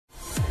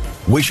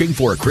Wishing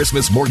for a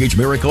Christmas mortgage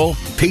miracle?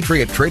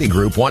 Patriot Trading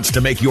Group wants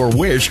to make your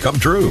wish come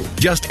true.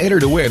 Just enter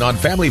to win on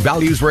Family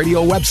Values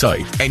Radio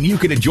website, and you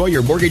can enjoy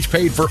your mortgage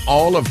paid for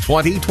all of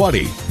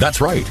 2020.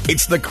 That's right.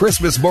 It's the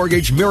Christmas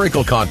Mortgage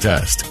Miracle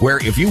Contest, where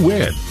if you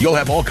win, you'll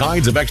have all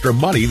kinds of extra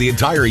money the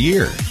entire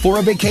year for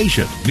a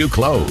vacation, new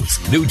clothes,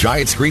 new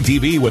giant screen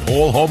TV with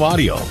whole home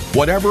audio,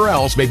 whatever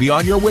else may be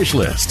on your wish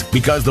list,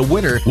 because the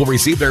winner will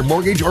receive their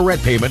mortgage or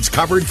rent payments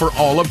covered for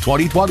all of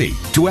 2020.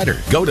 To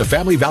enter, go to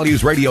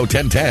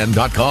FamilyValuesRadio1010.com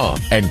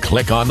and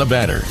click on the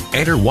banner.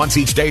 Enter once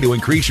each day to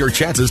increase your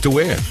chances to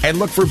win, and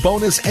look for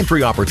bonus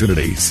entry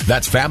opportunities.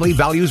 That's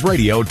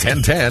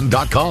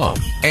FamilyValuesRadio1010.com,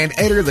 and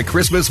enter the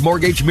Christmas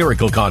Mortgage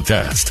Miracle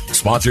Contest,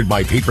 sponsored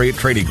by Patriot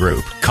Trading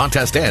Group.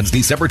 Contest ends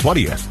December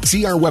 20th.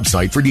 See our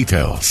website for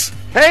details.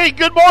 Hey,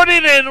 good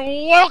morning and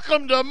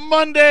welcome to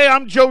Monday.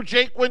 I'm Joe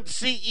Jaquin,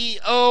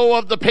 CEO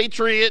of the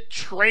Patriot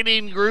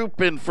Trading Group,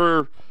 and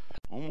for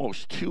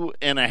almost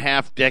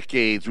 2.5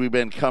 decades, we've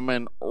been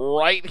coming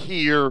right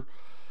here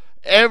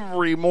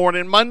every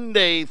morning,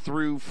 Monday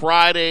through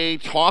Friday,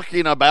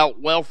 talking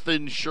about wealth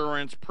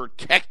insurance,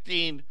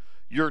 protecting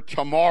your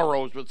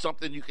tomorrows with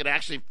something you can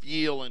actually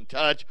feel and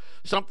touch,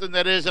 something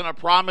that isn't a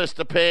promise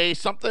to pay,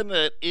 something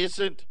that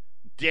isn't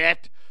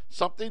debt,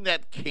 something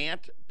that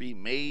can't be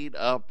made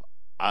up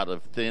out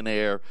of thin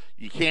air.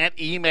 You can't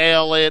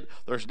email it.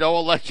 There's no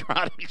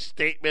electronic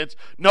statements,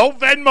 no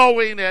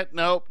Venmoing it.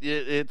 Nope,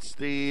 it's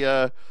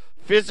the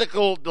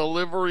physical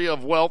delivery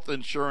of wealth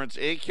insurance,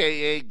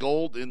 a.k.a.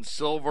 gold and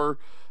silver.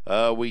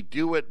 We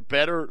do it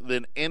better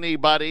than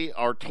anybody.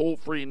 Our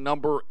toll-free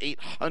number,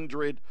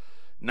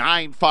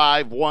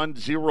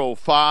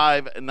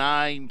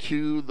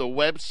 800-951-0592. The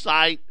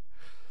website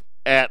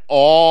at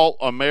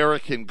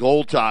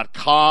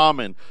allamericangold.com.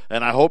 And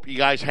I hope you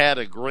guys had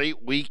a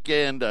great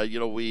weekend.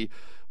 We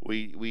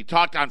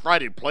talked on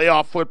Friday,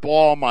 playoff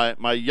football.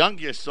 My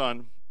youngest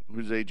son,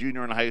 who's a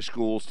junior in high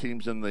school,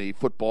 team's in the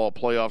football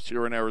playoffs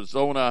here in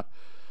Arizona.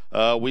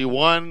 We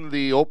won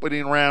the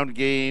opening round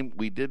game.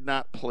 We did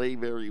not play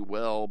very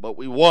well, but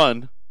we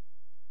won.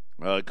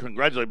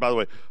 Congratulations, by the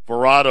way,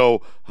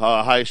 Verrado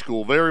High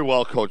School, very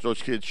well coached.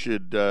 Those kids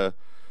should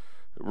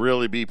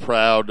really be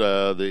proud.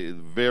 The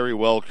very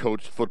well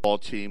coached football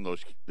team.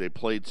 They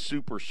played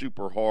super,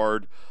 super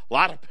hard. A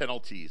lot of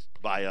penalties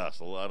by us.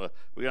 We're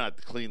gonna have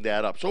to clean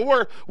that up. So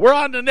we're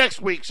on to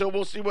next week. So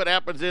we'll see what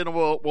happens and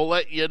we'll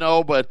let you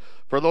know. But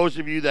for those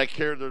of you that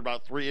care, there's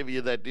about 3 of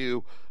you that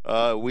do.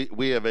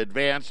 We have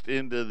advanced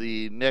into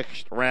the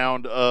next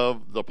round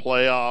of the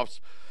playoffs,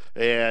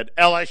 and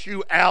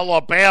LSU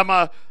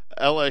Alabama.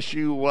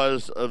 LSU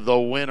was the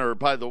winner.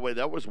 By the way,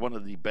 that was one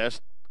of the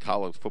best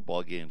college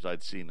football games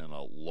I'd seen in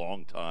a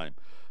long time.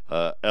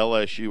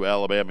 LSU,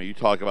 Alabama, you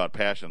talk about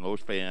passion. Those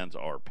fans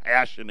are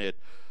passionate.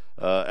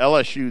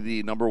 LSU,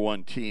 the number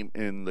one team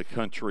in the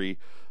country.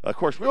 Of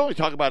course, we only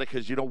talk about it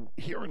because,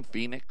 here in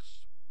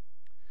Phoenix,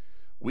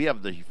 we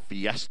have the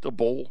Fiesta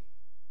Bowl.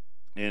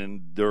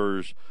 And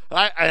there's,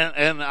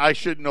 I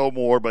should know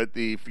more, but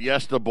the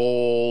Fiesta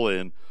Bowl,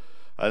 and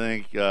I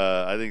think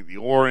the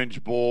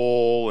Orange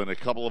Bowl, and a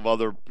couple of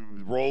other,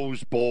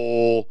 Rose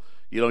Bowl.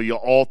 You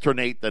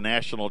alternate the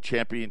national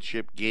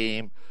championship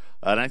game.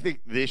 And I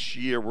think this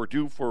year we're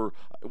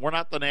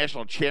not the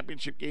national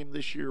championship game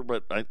this year,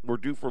 but we're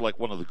due for like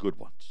one of the good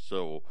ones.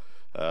 So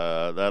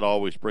that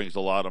always brings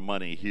a lot of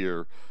money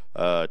here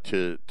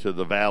to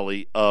the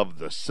Valley of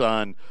the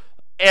Sun.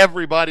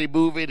 Everybody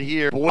moving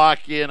here,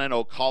 block in. I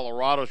know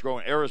Colorado's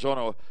growing.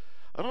 Arizona,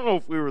 I don't know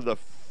if we were the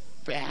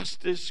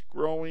fastest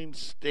growing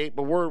state,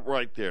 but we're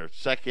right there.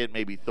 Second,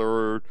 maybe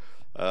third,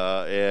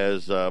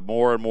 as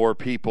more and more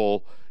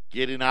people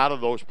getting out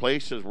of those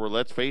places where,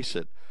 let's face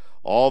it,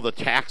 all the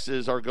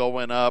taxes are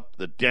going up,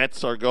 the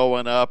debts are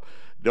going up,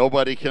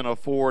 nobody can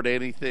afford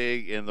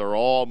anything, and they're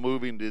all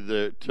moving to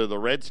the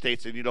red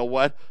states. And you know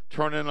what?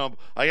 Turning them,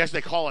 I guess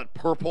they call it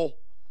purple.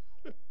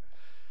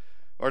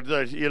 Or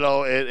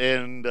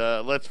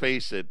let's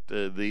face it,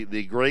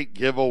 the great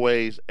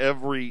giveaways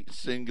every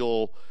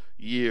single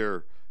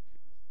year,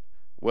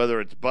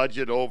 whether it's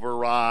budget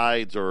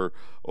overrides or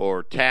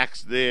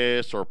tax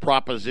this or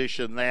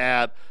proposition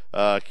that,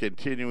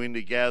 continuing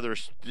to gather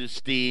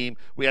steam.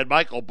 We had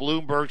Michael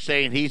Bloomberg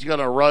saying he's going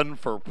to run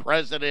for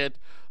president.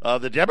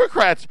 The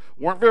Democrats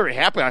weren't very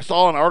happy. I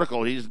saw an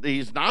article.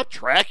 He's not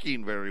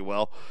tracking very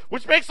well,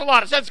 which makes a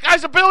lot of sense. The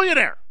guy's a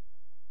billionaire.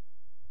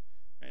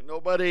 And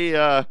nobody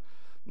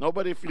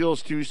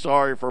feels too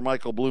sorry for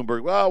Michael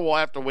Bloomberg. Well, we'll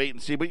have to wait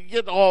and see. But you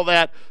get all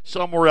that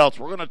somewhere else.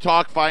 We're going to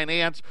talk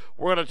finance.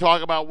 We're going to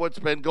talk about what's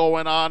been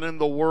going on in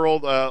the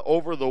world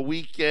over the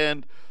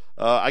weekend.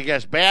 I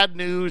guess bad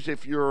news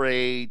if you're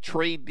a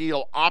trade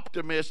deal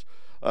optimist.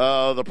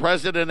 The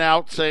president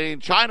out saying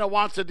China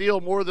wants a deal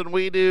more than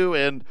we do.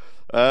 And,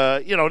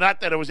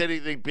 not that it was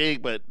anything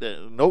big, but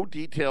no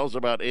details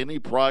about any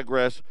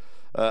progress.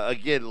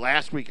 Again,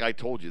 last week I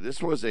told you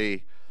this was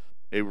a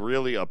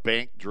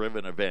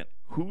bank-driven event.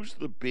 Who's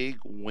the big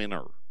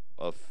winner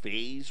of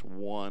phase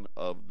one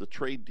of the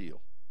trade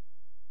deal?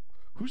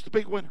 Who's the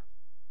big winner?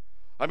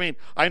 I mean,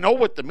 I know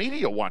what the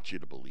media wants you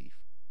to believe.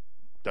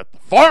 that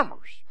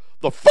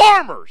the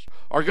farmers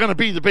are going to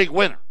be the big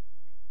winner.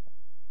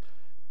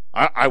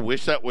 I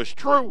wish that was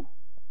true,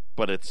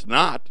 but it's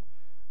not.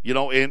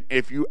 And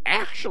if you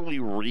actually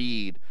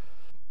read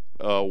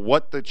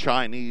what the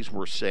Chinese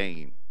were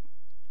saying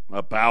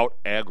about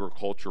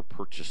agriculture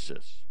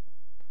purchases,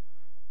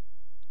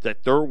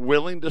 that they're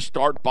willing to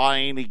start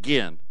buying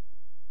again,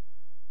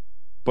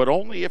 but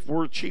only if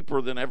we're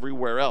cheaper than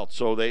everywhere else.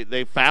 So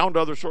they found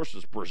other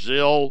sources: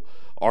 Brazil,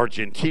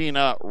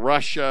 Argentina,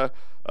 Russia,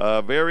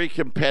 very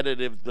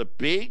competitive. The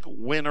big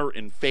winner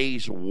in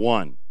phase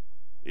one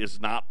is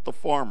not the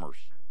farmers.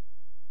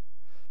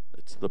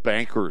 It's the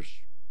bankers,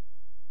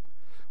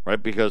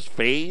 right? Because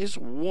phase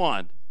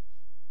one,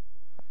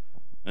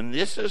 and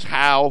this is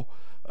how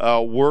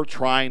we're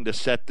trying to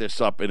set this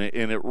up, and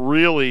it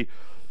really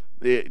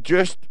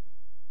just,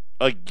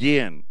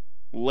 again,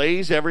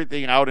 lays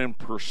everything out in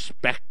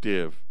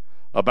perspective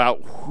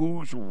about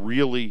who's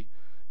really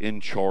in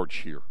charge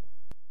here.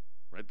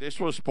 Right? This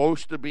was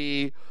supposed to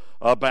be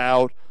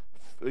about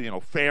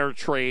fair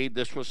trade.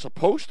 This was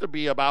supposed to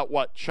be about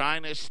what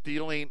China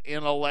stealing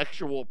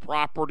intellectual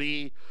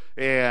property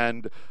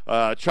and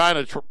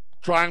China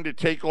trying to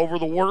take over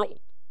the world.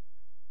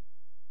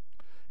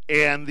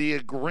 And the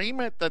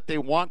agreement that they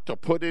want to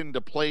put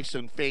into place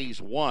in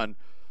phase one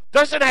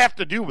doesn't have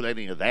to do with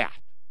any of that.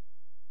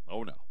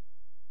 Oh, no.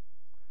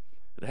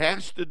 It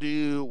has to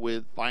do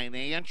with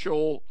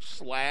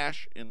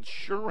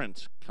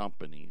financial/insurance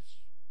companies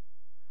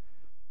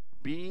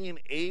being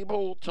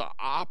able to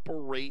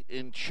operate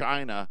in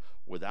China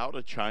without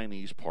a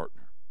Chinese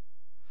partner.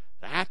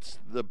 That's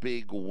the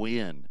big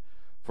win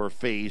for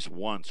phase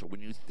one. So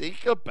when you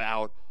think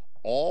about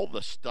all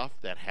the stuff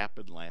that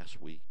happened last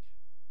week,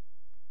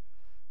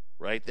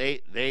 right?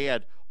 They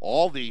had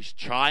all these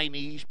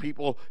Chinese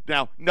people.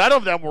 Now, none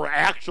of them were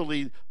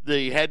actually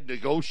the head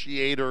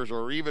negotiators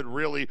or even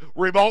really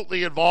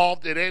remotely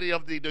involved in any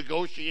of the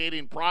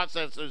negotiating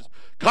processes,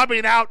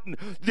 coming out and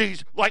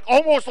these,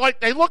 almost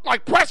like they look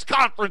like press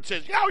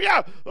conferences.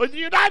 Yeah, the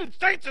United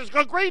States has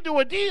agreed to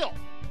a deal.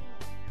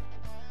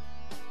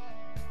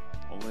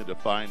 Only to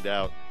find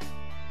out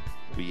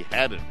we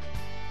hadn't.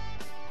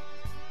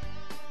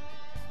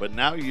 But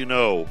now you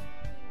know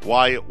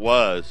why it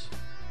was.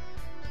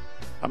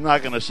 I'm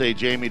not going to say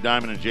Jamie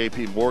Dimon and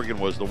J.P. Morgan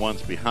was the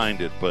ones behind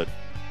it, but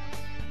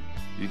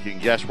you can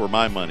guess where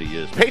my money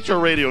is. Patriot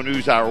Radio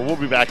News Hour. We'll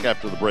be back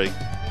after the break.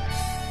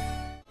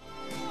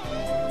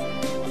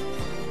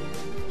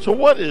 So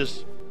what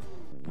is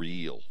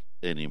real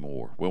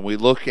anymore? When we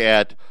look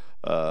at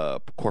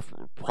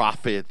corporate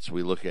profits,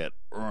 we look at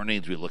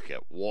earnings, we look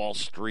at Wall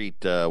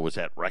Street was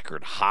at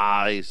record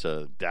highs.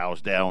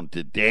 Dow's down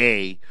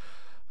today,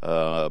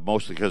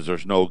 mostly because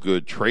there's no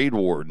good trade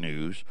war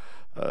news.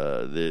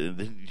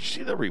 Did you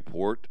see the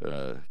report?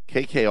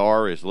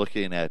 KKR is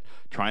looking at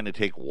trying to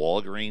take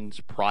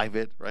Walgreens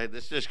private, right?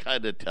 This just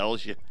kind of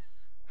tells you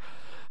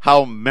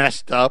how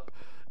messed up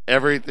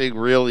everything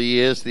really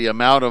is, the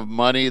amount of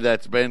money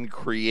that's been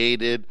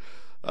created,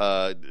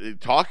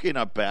 talking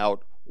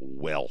about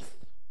wealth.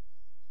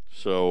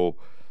 So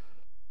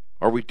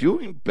are we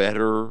doing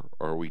better?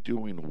 Are we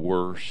doing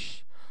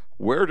worse?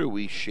 Where do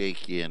we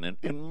shake in?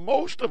 And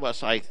most of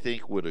us, I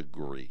think, would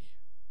agree,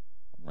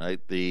 right?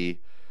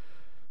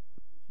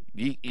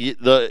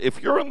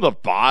 If you're in the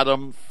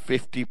bottom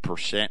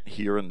 50%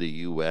 here in the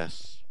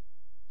U.S.,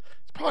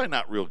 it's probably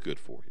not real good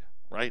for you,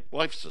 right?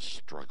 Life's a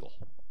struggle.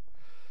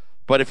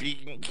 But if you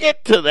can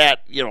get to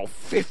that,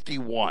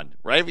 51,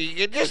 right? If you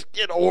can just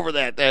get over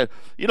that,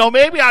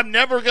 maybe I'm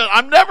never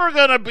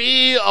gonna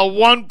be a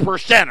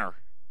 1%er.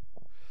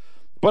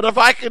 But if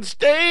I can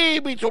stay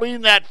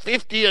between that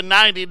 50 and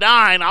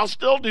 99, I'll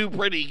still do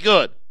pretty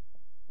good.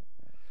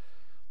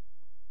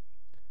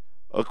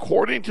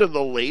 According to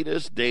the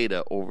latest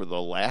data over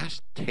the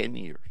last 10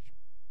 years,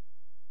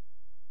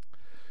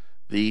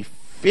 the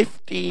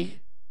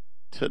 50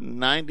 to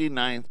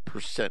 99th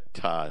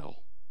percentile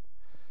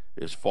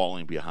is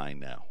falling behind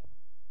now.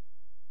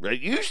 Right?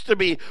 It used to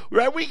be,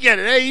 right? We get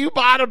it. Hey, you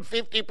bottom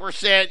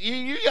 50%.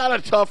 You got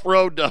a tough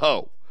road to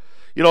hoe.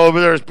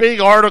 There's a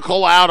big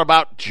article out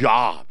about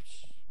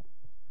jobs.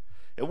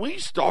 And we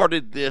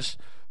started this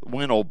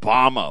when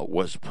Obama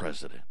was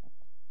president.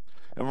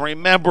 And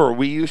remember,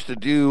 we used to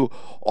do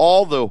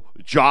all the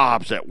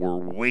jobs that were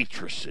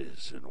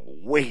waitresses and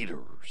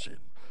waiters and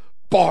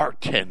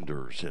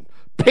bartenders and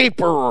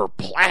paper or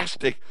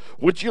plastic.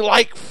 Would you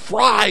like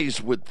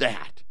fries with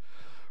that?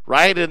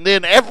 Right? And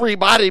then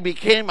everybody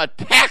became a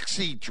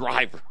taxi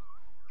driver.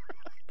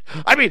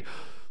 I mean,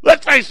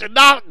 let's face it,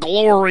 not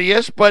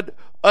glorious, but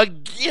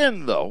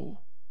again, though,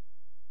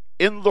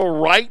 in the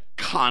right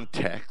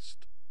context,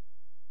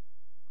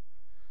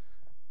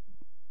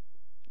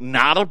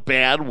 not a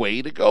bad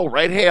way to go,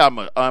 right? Hey, I'm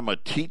a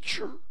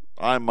teacher.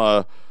 I'm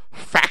a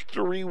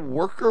factory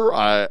worker.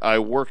 I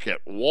work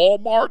at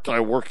Walmart. I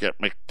work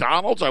at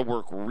McDonald's. I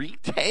work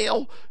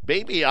retail.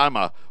 Maybe I'm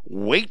a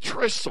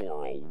waitress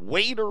or a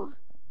waiter.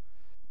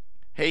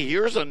 Hey,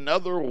 here's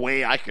another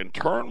way I can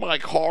turn my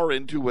car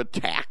into a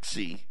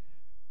taxi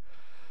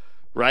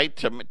right,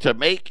 to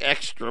make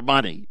extra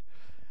money.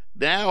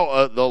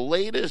 Now, the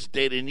latest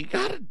data, and you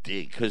got to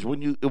dig, because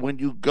when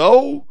you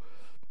go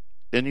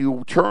and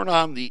you turn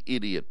on the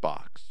idiot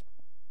box,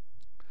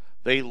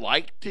 they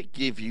like to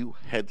give you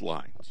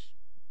headlines,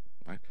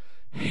 right?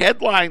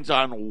 Headlines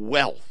on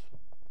wealth.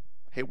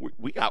 Hey,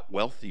 we got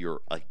wealthier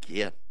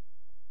again.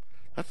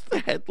 That's the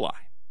headline,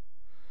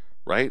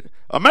 right?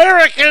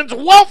 Americans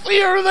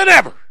wealthier than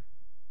ever.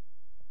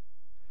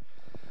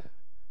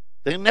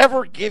 They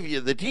never give you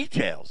the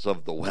details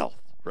of the wealth.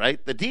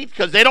 Right?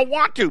 Because they don't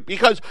want to.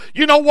 Because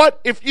you know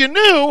what? If you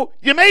knew,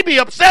 you may be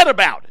upset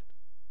about it.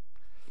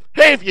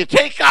 Hey, if you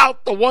take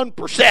out the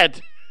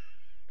 1%,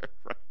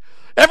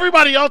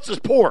 everybody else is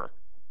poor.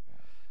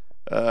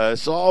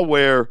 So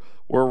we're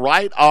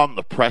right on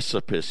the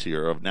precipice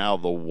here of now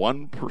the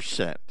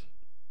 1%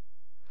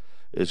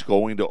 is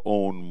going to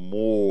own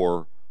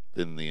more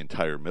than the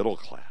entire middle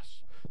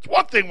class. It's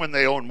one thing when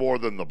they own more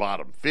than the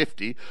bottom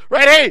 50,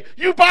 right? Hey,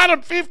 you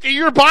bottom 50,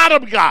 you're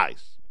bottom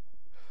guys.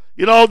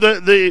 You know,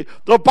 the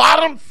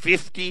bottom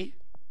 50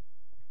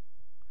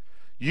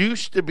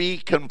 used to be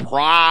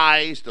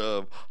comprised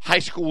of high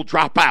school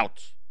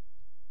dropouts,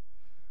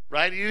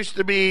 right? It used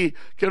to be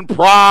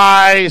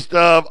comprised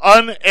of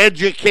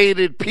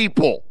uneducated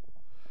people,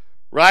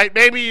 right?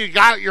 Maybe you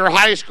got your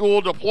high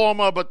school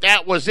diploma, but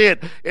that was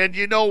it. And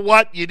you know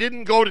what? You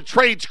didn't go to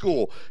trade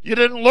school. You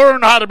didn't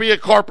learn how to be a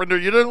carpenter.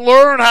 You didn't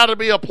learn how to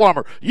be a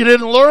plumber. You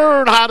didn't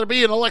learn how to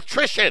be an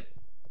electrician.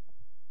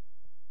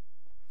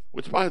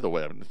 Which, by the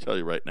way, I'm going to tell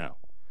you right now,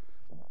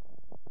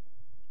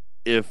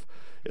 if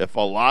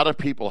a lot of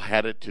people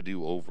had it to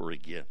do over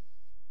again,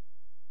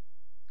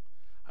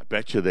 I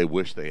bet you they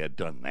wish they had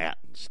done that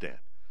instead.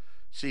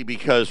 See,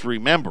 because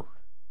remember,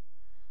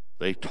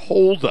 they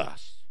told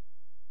us,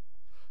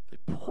 they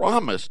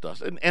promised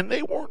us, and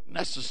they weren't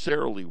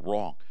necessarily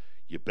wrong.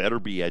 You better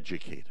be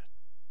educated,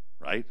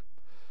 right?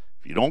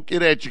 If you don't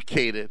get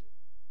educated,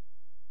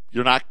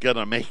 you're not going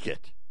to make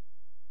it.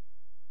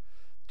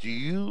 Do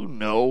you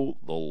know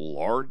the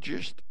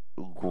largest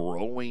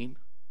growing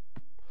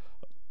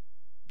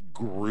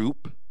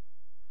group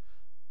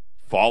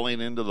falling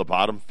into the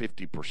bottom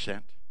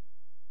 50%?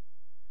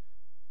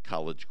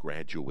 College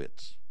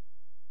graduates,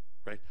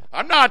 right?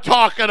 I'm not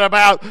talking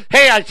about,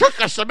 hey, I took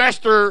a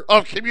semester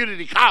of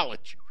community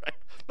college, right?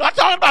 I'm not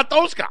talking about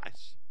those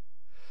guys.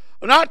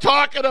 I'm not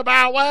talking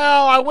about,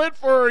 well, I went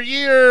for a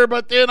year,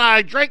 but then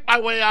I drank my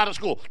way out of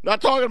school. I'm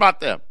not talking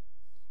about them.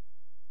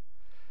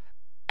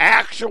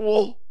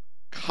 Actual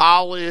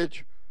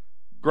college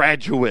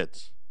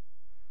graduates.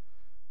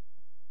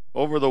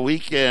 Over the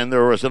weekend,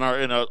 there was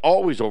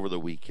always over the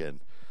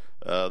weekend,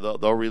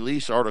 they'll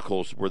release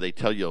articles where they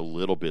tell you a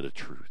little bit of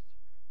truth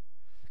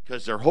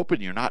because they're hoping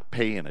you're not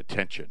paying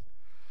attention.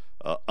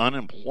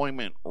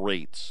 Unemployment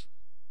rates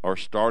are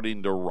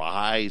starting to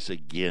rise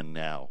again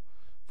now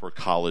for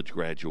college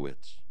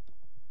graduates.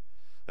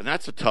 And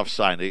that's a tough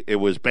sign. It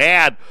was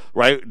bad,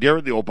 right,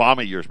 during the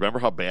Obama years. Remember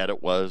how bad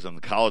it was? And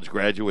the college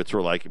graduates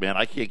were like, man,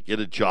 I can't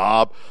get a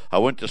job. I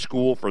went to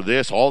school for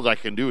this. All I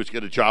can do is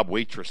get a job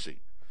waitressing.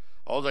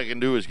 All I can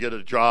do is get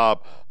a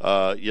job,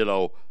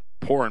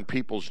 pouring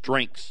people's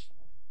drinks.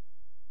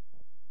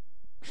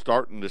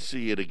 Starting to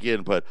see it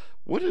again. But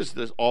what is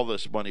all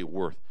this money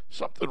worth?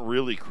 Something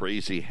really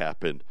crazy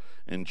happened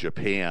in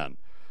Japan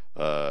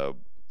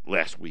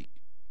last week.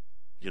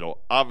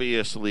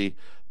 Obviously,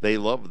 they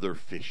love their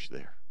fish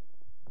there.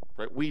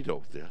 Right? We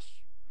know this.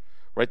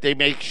 Right? They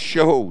make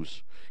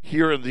shows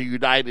here in the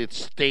United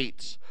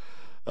States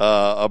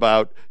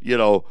about,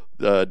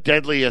 the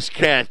deadliest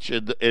catch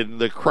in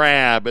the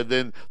crab. And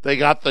then they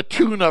got the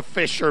tuna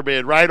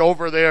fishermen right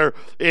over there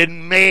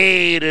in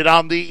Maine and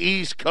on the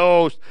East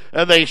Coast.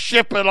 And they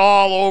ship it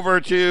all over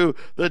to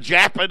the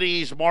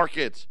Japanese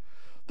markets.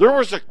 There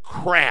was a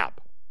crab,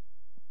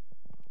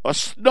 a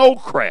snow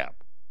crab.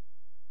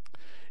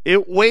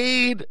 It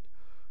weighed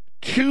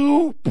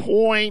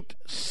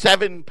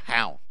 2.7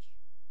 pounds.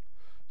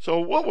 So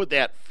what would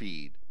that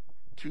feed?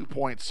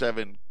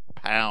 2.7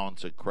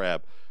 pounds of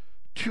crab.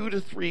 2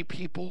 to 3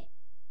 people,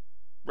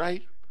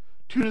 right?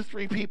 2 to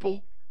 3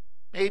 people,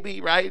 maybe,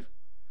 right?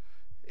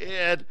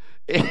 And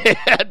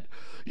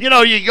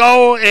you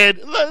go and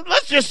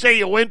let's just say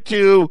you went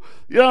to,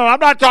 I'm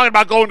not talking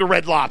about going to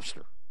Red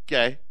Lobster,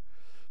 okay?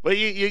 But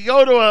you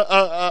go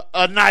to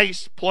a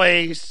nice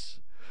place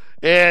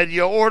and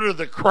you order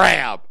the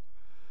crab.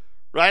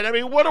 Right? I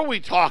mean, what are we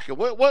talking?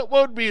 What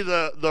would be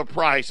the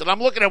price? And I'm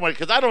looking at one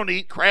because I don't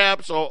eat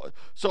crab, so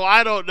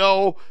I don't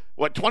know.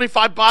 What,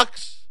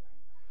 $25?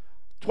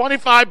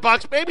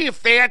 $25, maybe a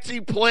fancy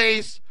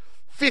place,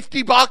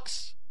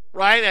 $50,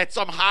 right? At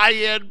some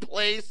high-end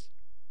place.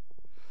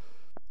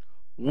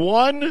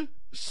 One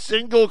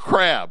single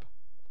crab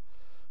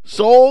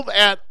sold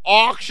at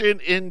auction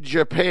in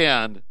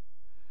Japan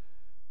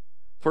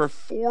for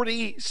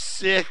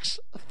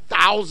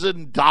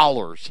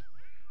 $46,000.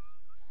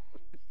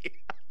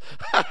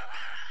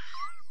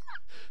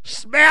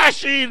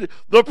 Smashing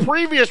the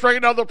previous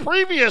record. Now, the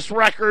previous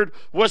record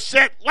was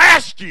set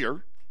last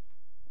year,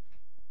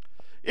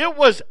 It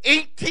was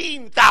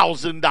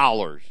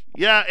 $18,000.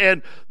 Yeah,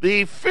 and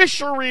the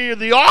fishery,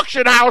 the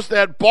auction house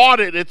that bought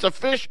it, it's a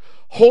fish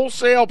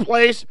wholesale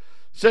place,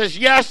 says,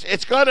 yes,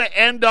 it's going to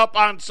end up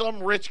on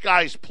some rich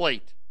guy's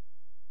plate.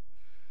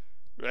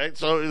 Right?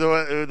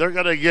 So they're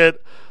going to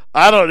get,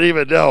 I don't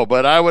even know,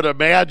 but I would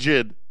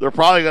imagine they're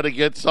probably going to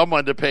get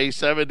someone to pay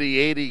 70,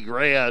 80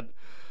 grand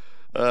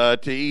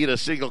to eat a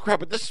single crab.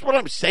 But this is what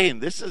I'm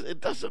saying. It's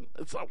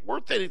not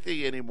worth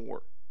anything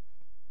anymore.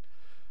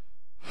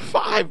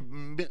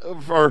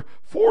 For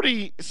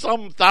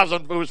 40-some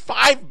thousand, it was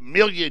 5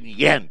 million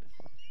yen.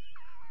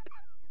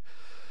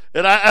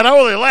 And I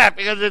only laugh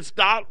because it's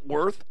not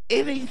worth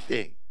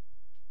anything.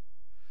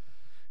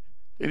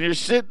 And you're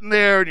sitting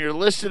there and you're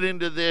listening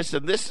to this,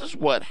 and this is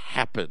what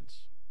happens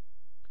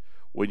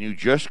when you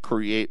just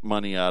create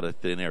money out of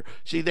thin air.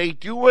 See, they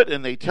do it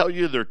and they tell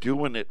you they're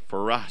doing it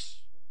for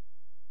us,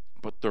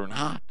 but they're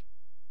not.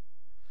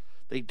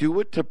 They do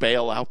it to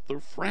bail out their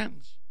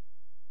friends.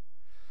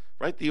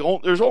 Right?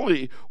 There's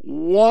only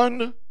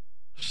one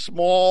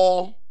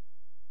small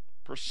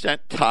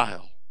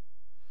percentile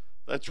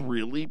that's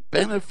really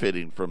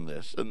benefiting from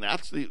this, and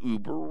that's the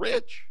uber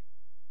rich.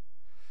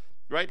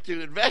 Right?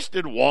 To invest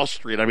in Wall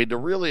Street, to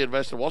really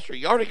invest in Wall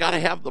Street, you already got to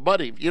have the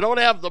money. If you don't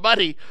have the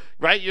money,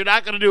 right, you're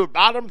not going to do it.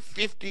 Bottom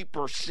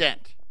 50%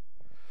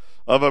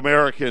 of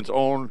Americans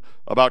own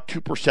about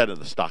 2% of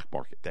the stock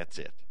market. That's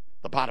it.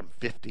 The bottom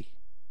 50.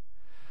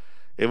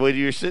 And when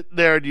you're sitting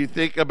there and you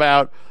think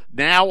about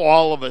now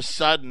all of a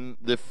sudden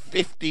the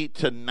 50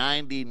 to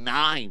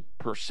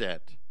 99%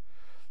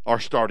 are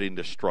starting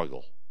to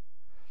struggle.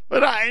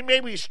 But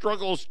maybe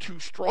struggle is too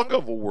strong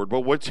of a word,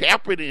 but what's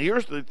happening,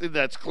 here's the thing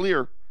that's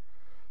clear.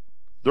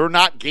 They're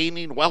not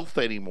gaining wealth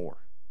anymore.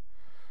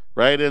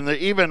 Right? And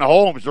even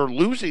homes, they're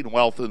losing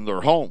wealth in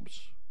their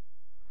homes.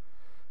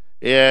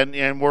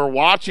 And we're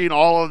watching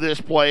all of this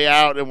play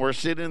out, and we're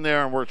sitting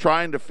there and we're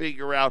trying to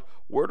figure out,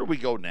 where do we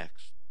go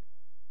next?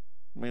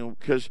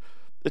 Because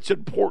it's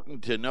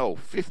important to know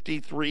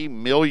 53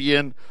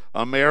 million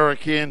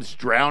Americans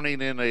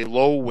drowning in a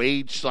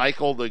low-wage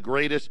cycle. The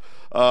greatest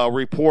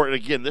report,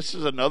 again, this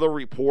is another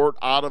report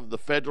out of the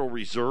Federal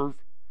Reserve,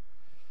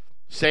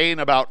 saying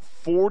about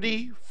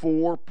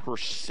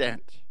 44%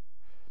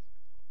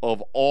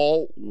 of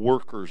all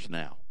workers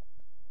now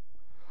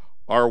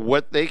are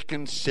what they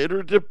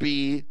consider to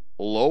be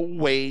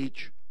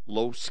low-wage,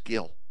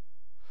 low-skill.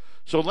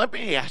 So let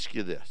me ask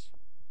you this.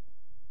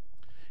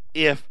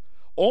 If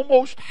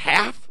almost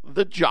half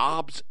the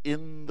jobs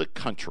in the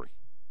country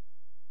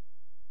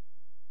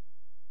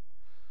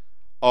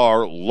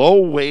are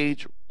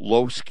low-wage,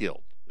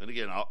 low-skilled, and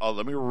again,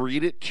 let me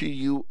read it to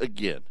you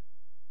again.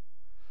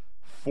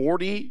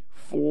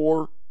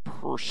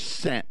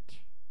 44%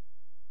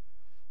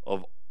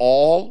 of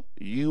all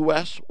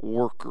U.S.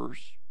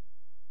 workers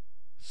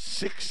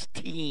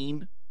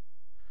 16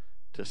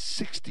 to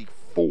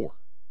 64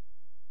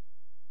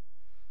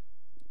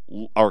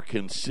 are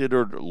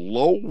considered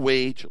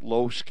low-wage,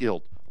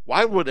 low-skilled.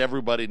 Why would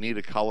everybody need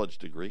a college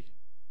degree?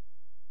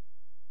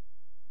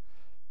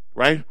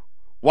 Right?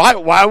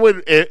 Why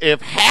would,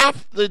 if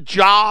half the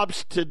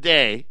jobs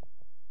today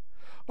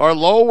are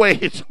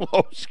low-wage,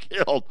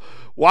 low-skilled,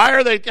 why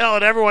are they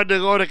telling everyone to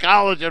go to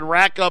college and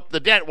rack up the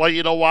debt? Well,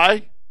 you know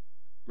why?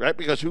 Right?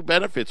 Because who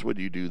benefits when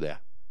you do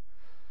that?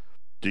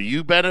 Do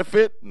you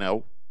benefit?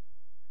 No.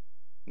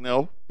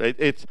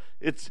 It's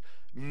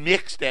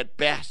mixed at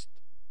best.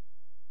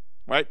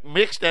 Right?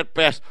 Mixed at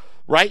best.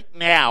 Right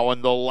now,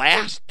 in the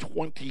last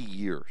 20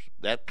 years,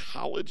 that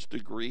college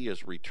degree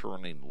is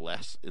returning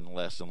less and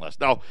less and less.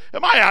 Now,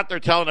 am I out there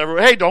telling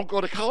everyone, hey, don't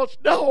go to college?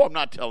 No, I'm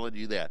not telling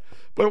you that.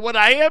 But what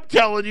I am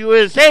telling you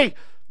is, hey,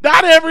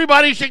 not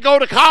everybody should go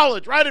to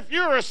college, right? If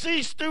you're a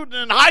C student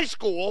in high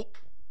school,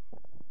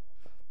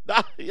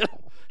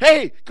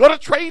 hey, go to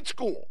trade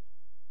school.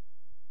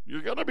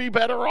 You're going to be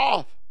better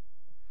off.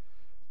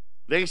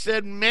 They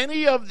said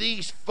many of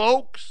these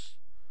folks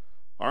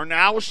are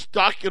now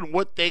stuck in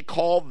what they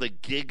call the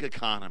gig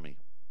economy.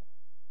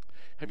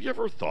 Have you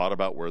ever thought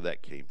about where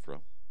that came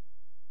from?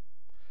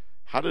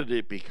 How did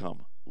it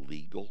become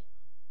legal?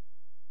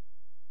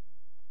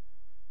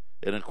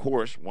 And of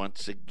course,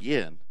 once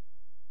again,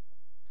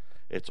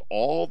 it's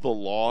all the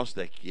laws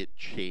that get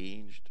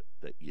changed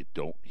that you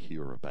don't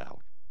hear about.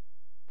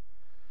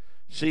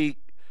 See,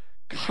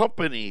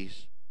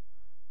 companies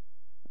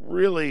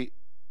really,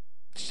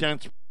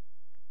 since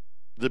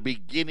the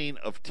beginning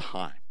of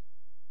time,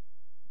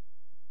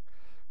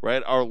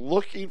 right, are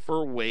looking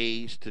for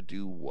ways to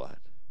do what?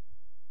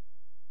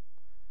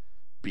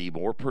 Be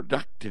more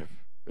productive.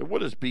 And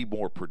what does be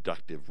more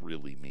productive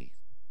really mean?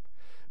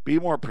 Be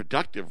more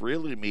productive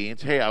really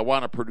means, hey, I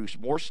want to produce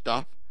more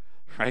stuff,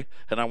 right?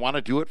 And I want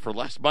to do it for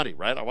less money,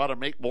 right? I want to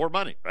make more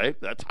money, right?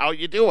 That's how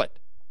you do it.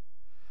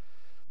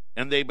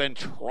 And they've been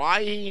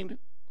trying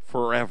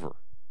forever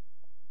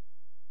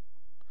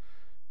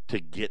to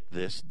get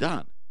this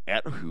done.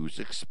 At whose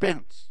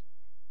expense?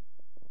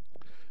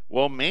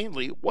 Well,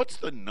 mainly, what's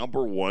the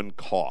number one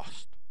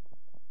cost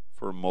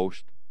for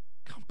most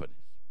companies?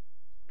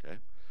 Okay.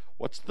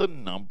 What's the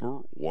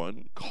number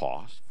one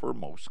cost for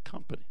most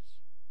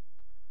companies?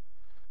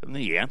 And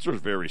the answer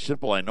is very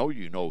simple. I know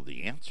you know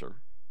the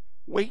answer.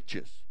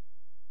 Wages.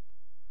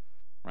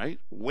 Right?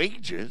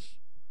 Wages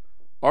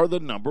are the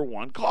number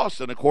one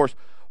cost. And, of course,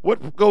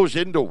 what goes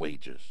into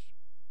wages?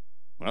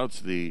 Well,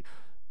 it's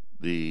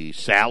the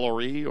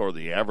salary or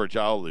the average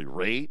hourly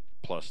rate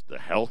plus the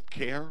health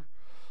care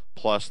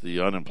plus the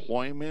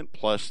unemployment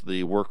plus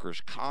the workers'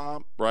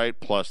 comp, right?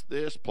 Plus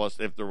this, plus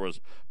if there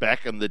was,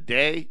 back in the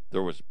day,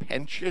 there was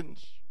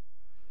pensions.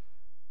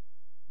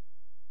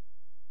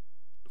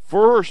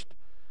 First,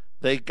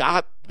 they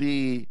got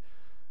the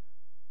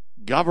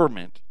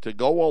government to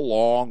go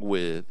along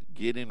with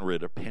getting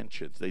rid of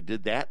pensions. They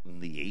did that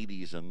in the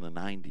 80s and the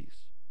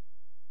 90s.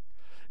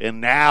 And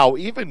now,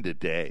 even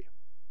today,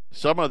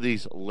 some of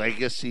these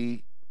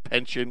legacy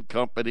pension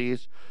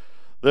companies,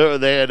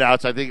 they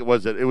announced, I think it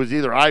was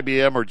either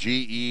IBM or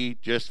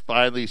GE, just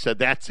finally said,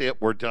 that's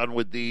it, we're done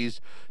with these.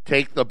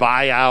 Take the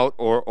buyout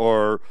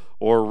or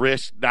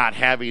risk not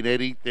having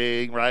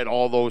anything, right?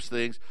 All those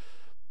things.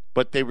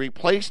 But they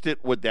replaced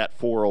it with that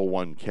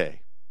 401k.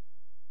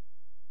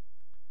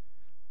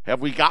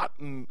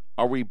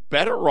 Are we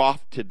better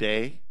off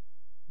today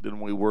than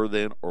we were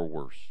then or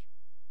worse?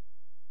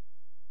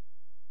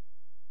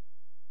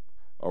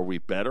 Are we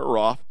better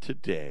off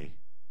today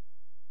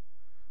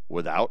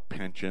without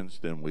pensions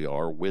than we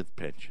are with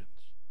pensions?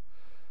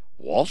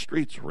 Wall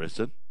Street's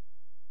risen,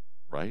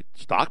 right?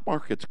 Stock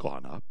market's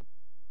gone up.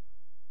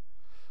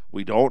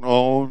 We don't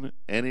own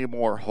any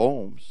more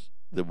homes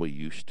than we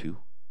used to,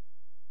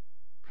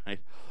 right?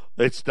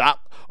 It's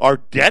not, our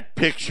debt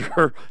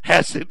picture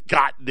hasn't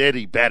gotten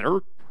any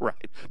better,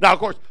 right? Now, of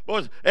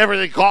course,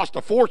 everything costs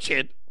a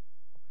fortune,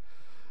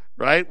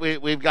 right?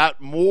 We've got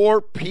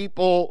more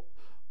people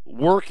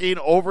working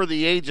over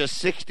the age of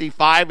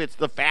 65. It's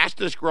the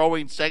fastest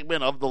growing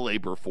segment of the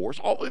labor force.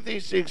 All of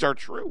these things are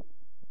true.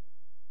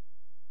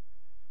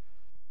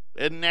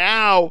 And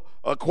now,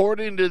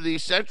 according to the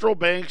central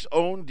bank's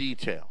own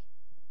detail,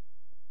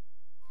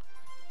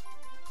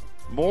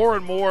 more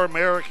and more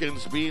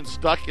Americans being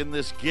stuck in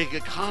this gig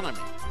economy.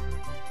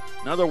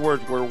 In other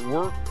words,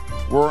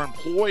 where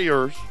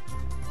employers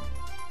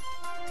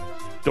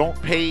don't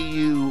pay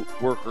you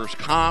workers'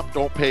 comp,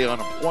 don't pay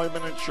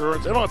unemployment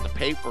insurance. They don't have to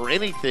pay for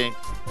anything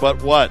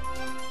but what?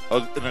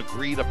 An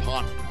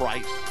agreed-upon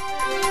price.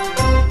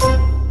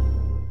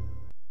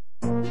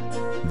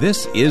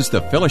 This is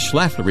the Phyllis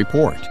Schlafly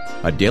Report,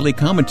 a daily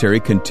commentary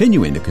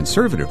continuing the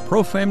conservative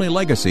pro-family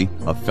legacy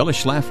of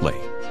Phyllis Schlafly.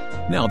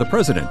 Now, the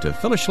president of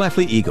Phyllis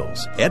Schlafly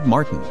Eagles, Ed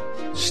Martin.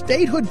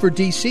 Statehood for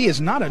D.C. is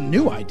not a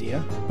new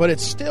idea, but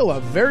it's still a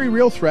very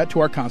real threat to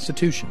our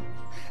Constitution.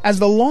 As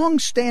the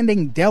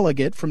long-standing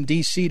delegate from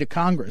D.C. to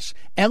Congress,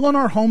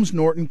 Eleanor Holmes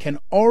Norton can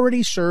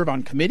already serve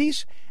on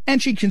committees,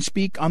 and she can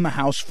speak on the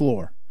House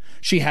floor.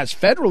 She has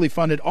federally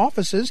funded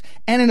offices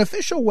and an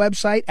official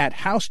website at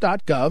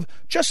house.gov,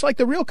 just like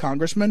the real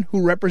congressmen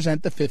who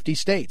represent the 50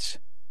 states.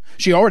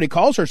 She already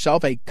calls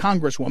herself a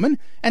congresswoman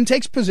and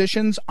takes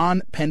positions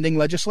on pending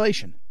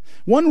legislation.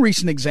 One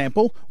recent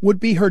example would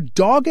be her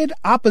dogged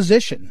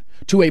opposition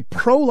to a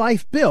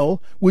pro-life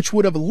bill which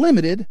would have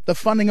limited the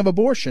funding of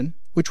abortion,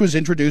 which was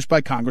introduced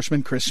by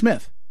Congressman Chris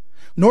Smith.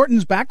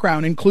 Norton's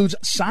background includes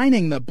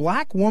signing the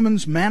Black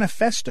Woman's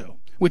Manifesto,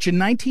 which in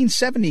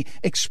 1970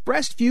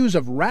 expressed views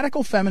of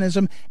radical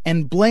feminism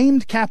and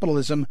blamed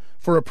capitalism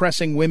for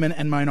oppressing women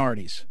and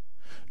minorities.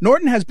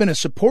 Norton has been a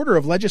supporter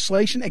of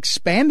legislation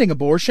expanding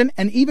abortion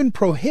and even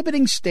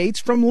prohibiting states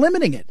from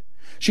limiting it.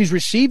 She's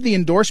received the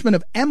endorsement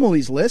of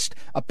Emily's List,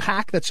 a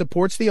PAC that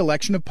supports the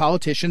election of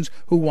politicians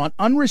who want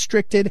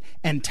unrestricted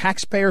and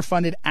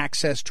taxpayer-funded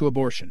access to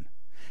abortion.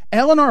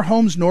 Eleanor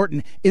Holmes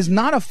Norton is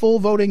not a full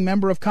voting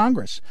member of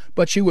Congress,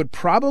 but she would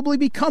probably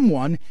become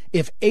one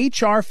if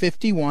H.R.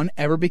 51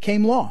 ever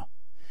became law.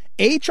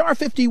 H.R.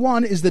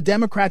 51 is the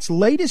Democrats'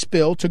 latest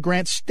bill to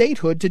grant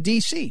statehood to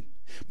D.C.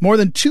 More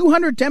than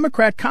 200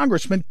 Democrat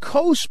congressmen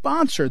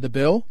co-sponsor the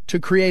bill to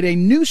create a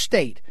new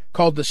state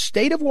called the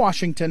State of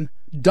Washington,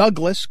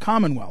 Douglas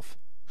Commonwealth.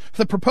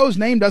 The proposed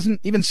name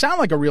doesn't even sound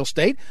like a real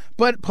state,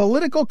 but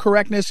political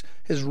correctness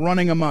is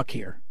running amok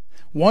here.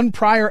 One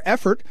prior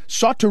effort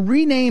sought to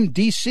rename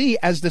D.C.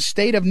 as the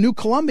state of New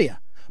Columbia,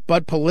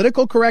 but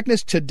political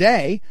correctness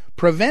today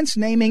prevents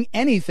naming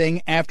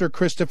anything after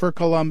Christopher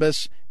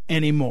Columbus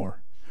anymore.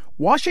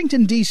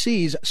 Washington,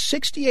 D.C.'s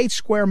 68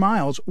 square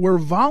miles were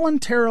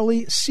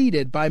voluntarily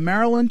ceded by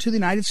Maryland to the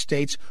United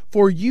States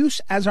for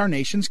use as our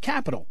nation's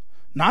capital,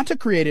 not to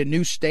create a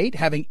new state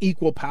having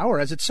equal power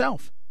as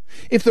itself.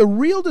 If the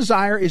real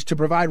desire is to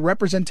provide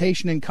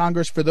representation in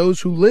Congress for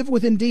those who live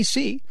within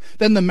D.C.,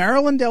 then the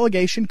Maryland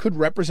delegation could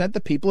represent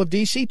the people of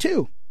D.C.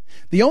 too.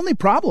 The only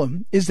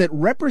problem is that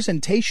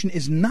representation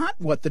is not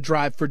what the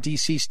drive for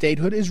D.C.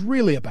 statehood is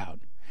really about.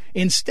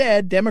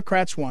 Instead,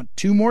 Democrats want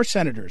 2 more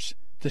senators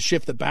to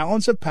shift the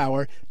balance of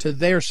power to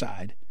their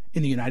side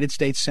in the United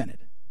States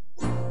Senate.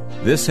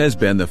 This has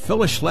been the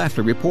Phyllis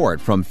Schlafly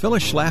Report from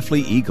Phyllis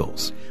Schlafly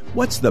Eagles.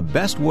 What's the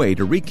best way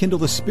to rekindle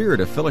the spirit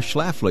of Phyllis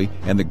Schlafly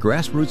and the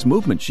grassroots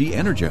movement she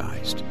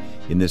energized?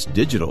 In this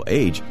digital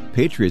age,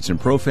 patriots and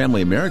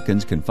pro-family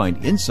Americans can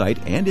find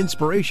insight and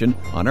inspiration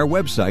on our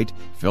website,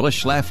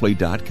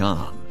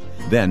 phyllisschlafly.com.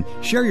 Then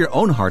share your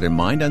own heart and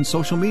mind on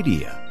social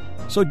media.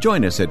 So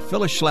join us at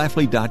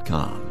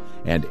phyllisschlafly.com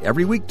and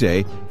every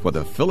weekday for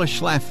the Phyllis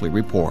Schlafly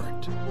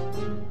Report.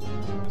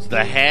 It's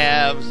the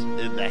haves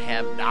and the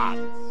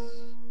have-nots.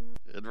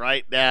 And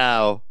right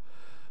now,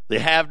 the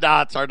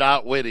have-nots are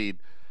not winning.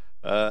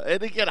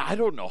 And again, I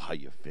don't know how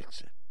you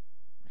fix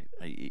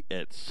it.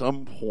 At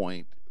some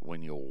point,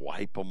 when you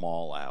wipe them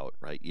all out,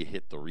 right, you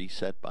hit the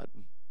reset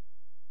button.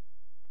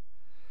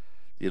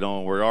 You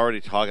know, we're already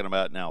talking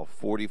about now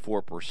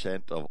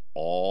 44% of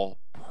all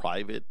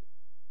private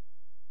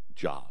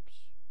jobs,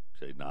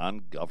 say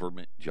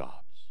non-government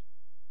jobs,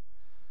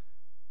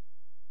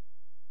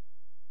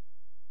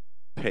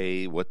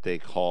 pay what they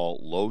call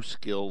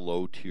low-skill,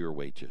 low-tier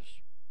wages.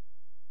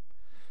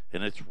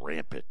 And it's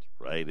rampant,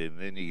 right? And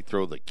then you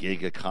throw the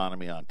gig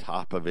economy on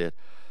top of it.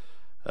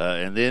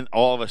 And then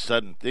all of a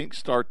sudden things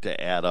start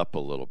to add up a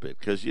little bit.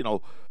 Because, you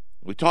know,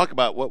 we talk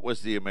about what was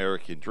the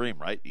American dream,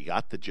 right? You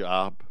got the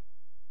job,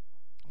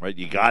 right?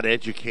 You got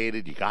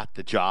educated, you got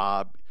the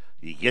job,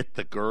 you get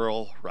the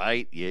girl,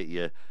 right?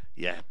 You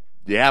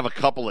have a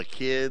couple of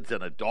kids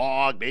and a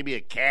dog, maybe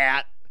a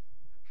cat,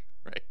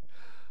 right?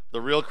 The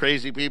real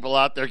crazy people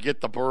out there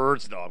get the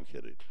birds. No, I'm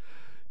kidding.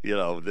 You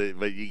know,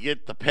 but you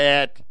get the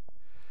pet.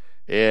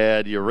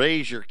 And you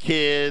raise your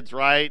kids,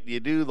 right? You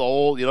do the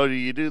whole, you know,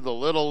 you do the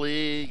little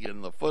league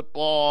and the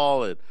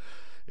football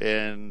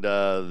and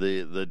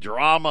the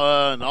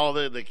drama and all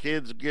the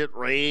kids get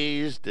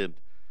raised and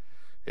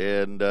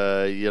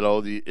you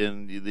know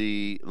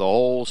the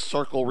whole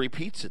circle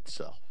repeats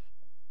itself.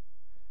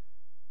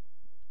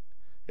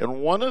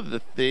 And one of the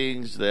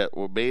things that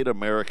made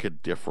America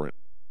different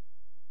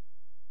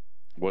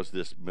was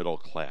this middle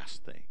class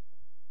thing,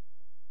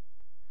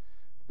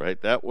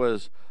 right? That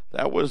was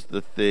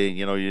the thing.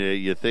 You know,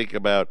 you think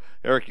about,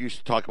 Eric used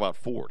to talk about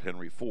Ford,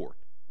 Henry Ford.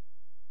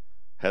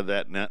 Had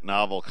that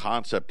novel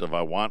concept of,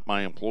 I want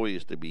my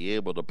employees to be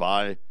able to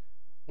buy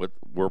what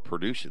we're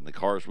producing, the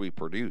cars we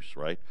produce,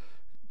 right?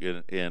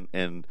 And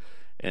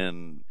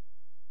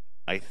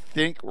I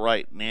think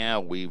right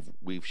now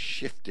we've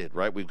shifted,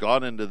 right? We've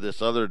gone into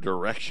this other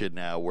direction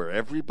now where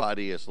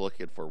everybody is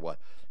looking for what?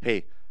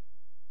 Hey,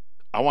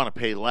 I want to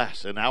pay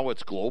less, and now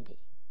it's global,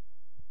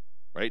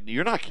 right?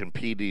 You're not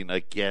competing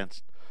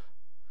against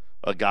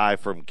a guy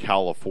from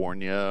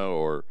California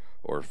or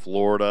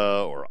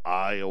Florida or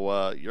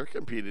Iowa. You're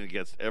competing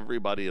against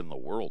everybody in the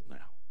world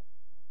now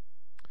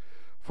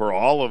for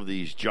all of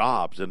these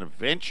jobs. And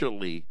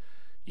eventually,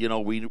 you know,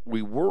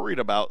 we worried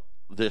about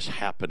this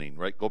happening,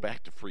 right? Go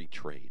back to free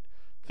trade.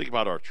 Think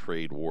about our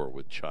trade war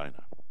with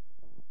China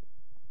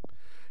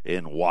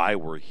and why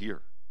we're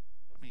here.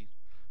 I mean,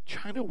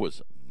 China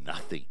was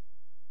nothing.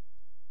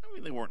 I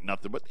mean, they weren't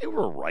nothing, but they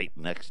were right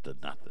next to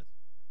nothing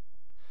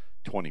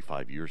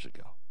 25 years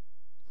ago.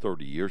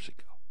 30 years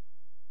ago.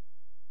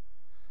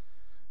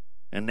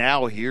 And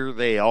now here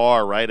they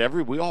are, right?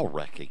 We all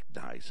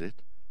recognize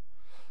it.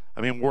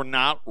 I mean, we're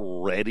not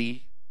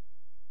ready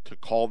to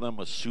call them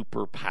a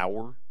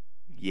superpower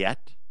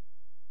yet.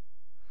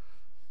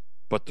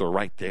 But they're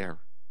right there.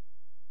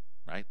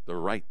 Right? They're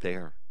right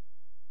there.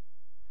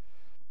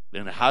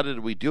 And how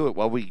did we do it?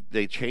 Well,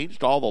 they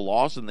changed all the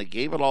laws and they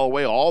gave it all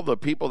away. All the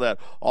people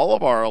all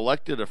of our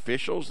elected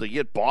officials, they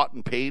get bought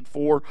and paid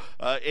for.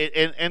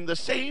 And the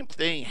same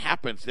thing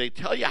happens. They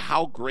tell you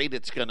how great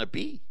it's going to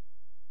be.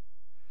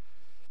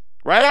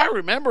 Right? I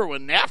remember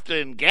when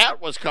NAFTA and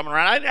GATT was coming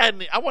around.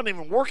 I wasn't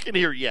even working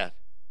here yet.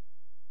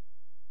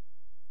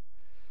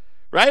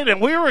 Right?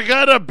 And we were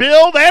going to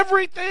build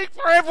everything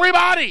for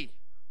everybody.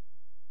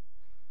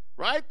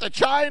 Right? The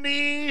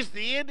Chinese,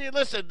 the Indian,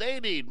 listen, they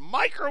need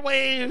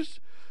microwaves,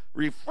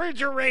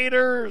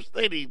 refrigerators,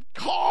 they need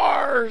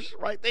cars,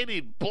 right? They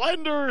need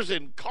blenders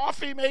and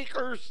coffee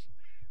makers.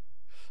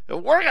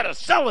 And we're going to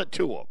sell it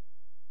to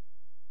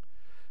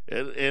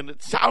them. And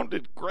it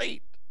sounded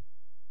great.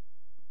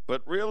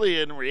 But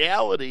really, in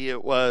reality,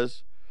 it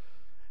was,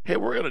 hey,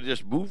 we're going to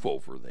just move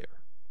over there.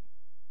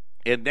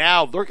 And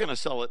now they're going to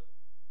sell it,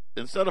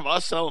 instead of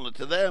us selling it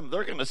to them,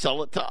 they're going to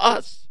sell it to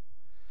us.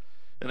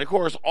 And, of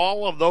course,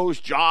 all of those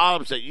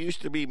jobs that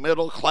used to be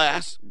middle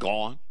class,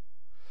 gone.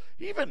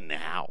 Even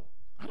now,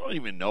 I don't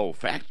even know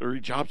factory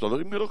jobs. Are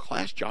they middle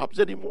class jobs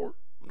anymore?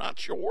 I'm not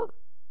sure.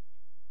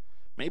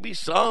 Maybe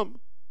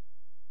some.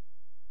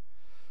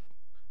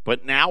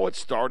 But now it's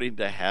starting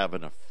to have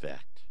an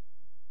effect.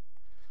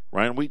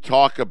 Right? And we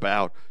talk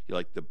about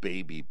like the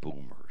baby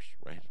boomers,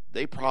 right?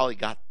 They probably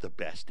got the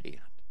best hand.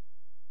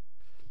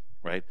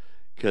 Right?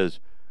 Because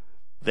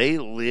they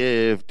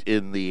lived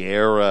in the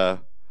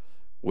era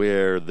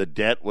where the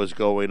debt was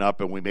going up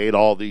and we made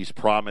all these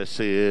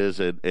promises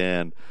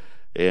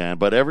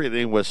but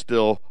everything was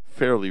still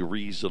fairly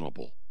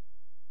reasonable.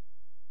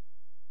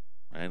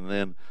 And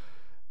then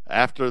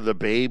after the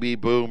baby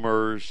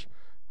boomers,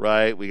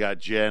 right? We got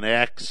Gen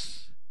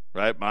X,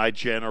 right? My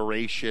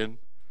generation,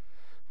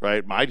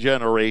 right? My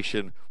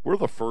generation, we're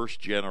the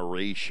first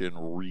generation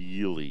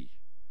really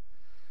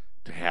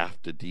to have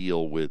to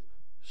deal with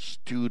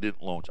student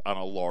loans on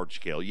a large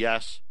scale.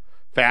 Yes,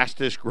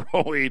 fastest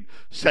growing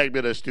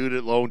segment of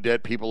student loan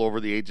debt, people over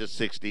the age of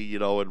 60,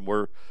 and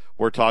we're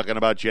talking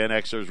about Gen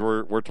Xers.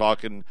 We're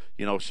talking,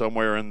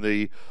 somewhere in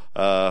the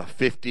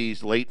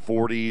 50s, late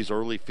 40s,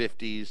 early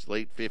 50s,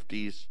 late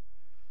 50s.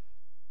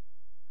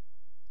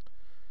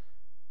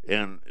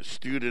 And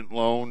student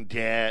loan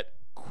debt,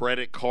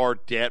 credit card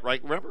debt,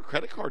 right? Remember,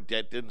 credit card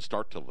debt didn't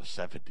start till the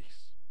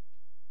 70s.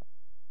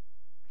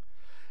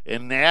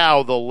 And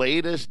now the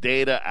latest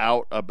data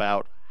out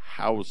about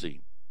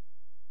housing.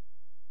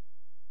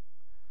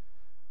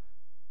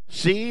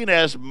 Seeing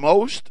as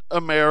most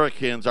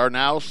Americans are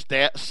now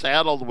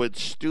saddled with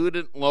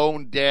student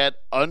loan debt,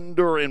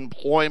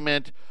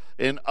 underemployment,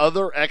 and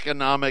other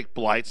economic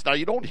blights. Now,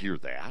 you don't hear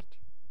that.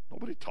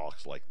 Nobody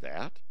talks like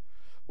that.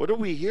 What do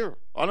we hear?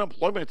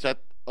 Unemployment's at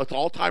an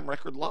all-time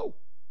record low.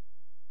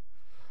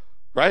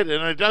 Right?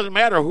 And it doesn't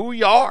matter who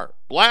you are.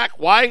 Black,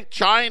 white,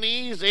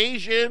 Chinese,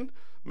 Asian,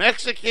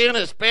 Mexican,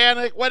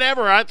 Hispanic,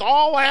 whatever. It's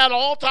all at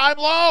all-time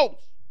lows.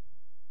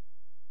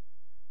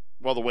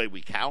 Well, the way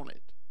we count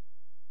it.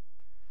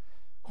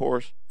 Of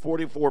course,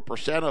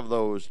 44% of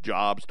those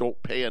jobs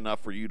don't pay enough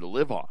for you to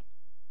live on.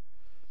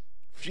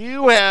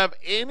 Few have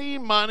any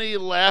money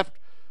left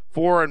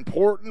for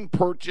important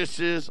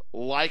purchases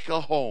like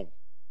a home.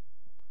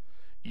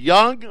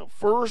 Young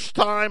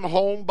first-time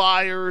home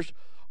buyers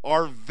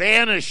are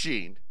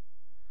vanishing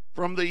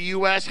from the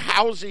U.S.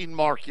 housing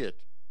market.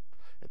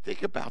 And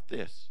think about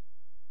this.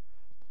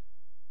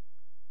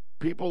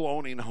 People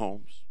owning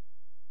homes,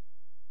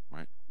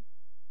 right?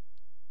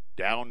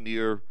 Down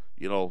near,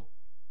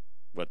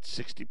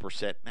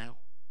 60% now?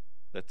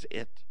 That's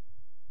it.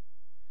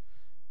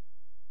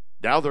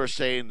 Now they're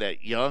saying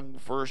that young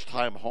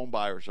first-time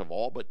homebuyers have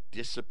all but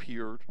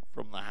disappeared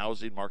from the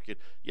housing market,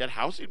 yet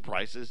housing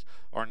prices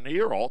are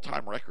near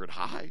all-time record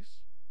highs.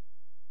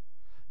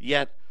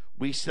 Yet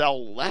we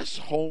sell less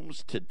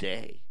homes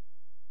today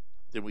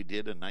than we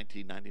did in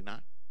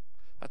 1999.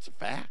 That's a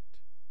fact.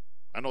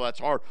 I know that's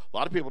hard. A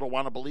lot of people don't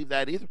want to believe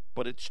that either,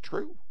 but it's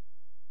true.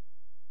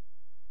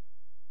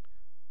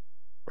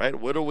 Right?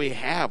 What do we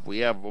have? We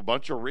have a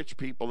bunch of rich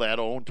people that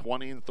own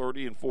 20 and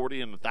 30 and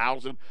 40 and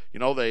 1,000.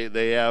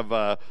 They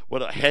have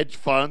hedge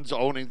funds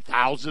owning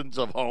thousands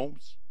of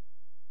homes.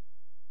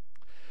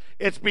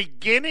 It's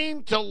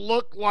beginning to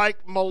look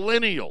like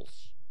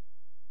millennials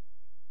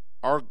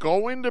are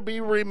going to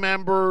be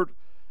remembered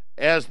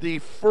as the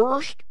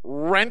first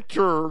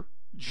renter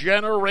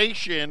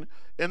generation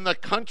in the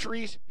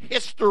country's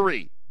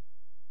history.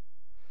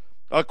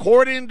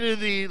 According to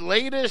the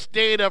latest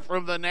data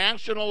from the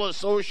National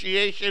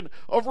Association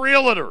of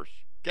Realtors,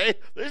 okay,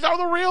 these are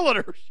the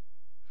realtors.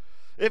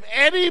 If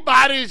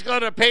anybody's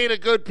going to paint a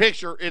good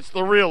picture, it's the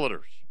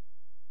realtors.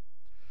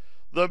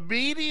 The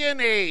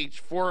median age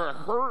for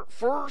a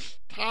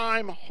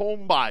first-time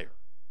home buyer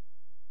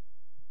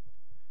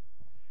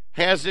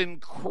has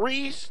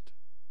increased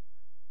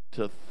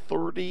to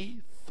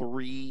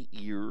 33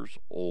 years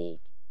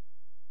old.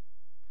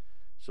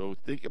 So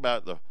think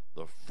about the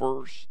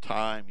first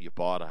time you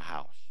bought a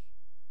house.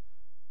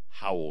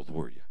 How old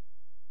were you?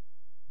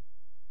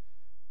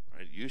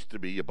 It used to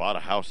be you bought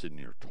a house in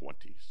your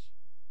 20s.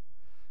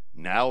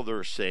 Now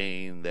they're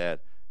saying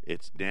that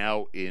it's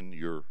now in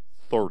your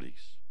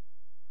 30s.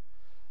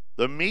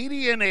 The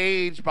median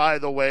age, by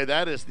the way,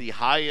 that is the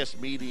highest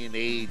median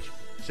age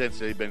since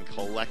they've been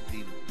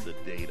collecting the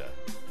data.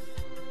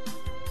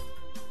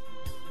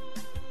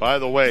 By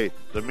the way,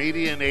 the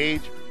median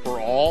age for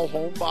all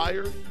home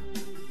buyers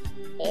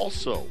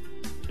also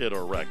hit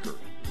a record.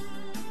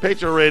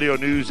 Patriot Radio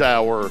News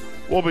Hour.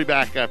 We'll be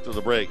back after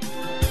the break.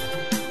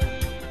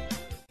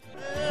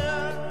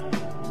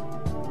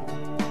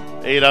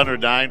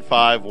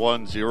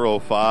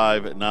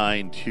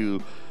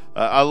 800-951-0592.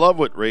 I love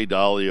what Ray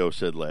Dalio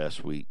said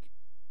last week,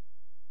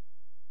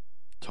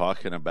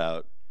 talking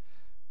about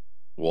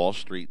Wall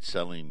Street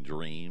selling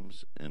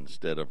dreams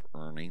instead of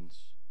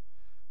earnings.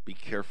 Be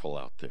careful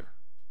out there.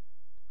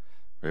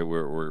 Right,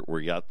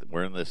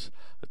 we're in this.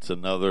 It's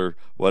another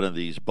one of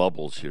these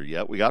bubbles here.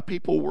 Yeah, we got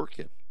people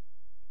working.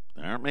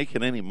 They aren't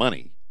making any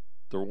money.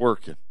 They're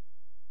working.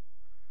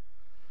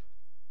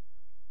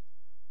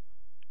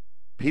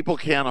 People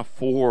can't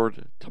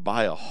afford to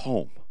buy a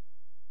home.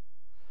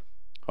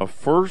 A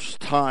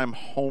first-time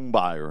home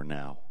buyer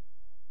now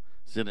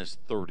is in his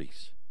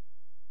 30s.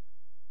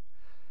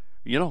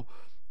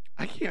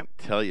 I can't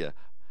tell you,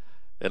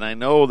 and I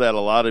know that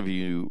a lot of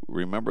you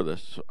remember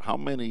this, how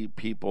many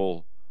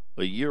people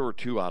a year or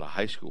two out of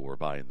high school were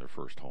buying their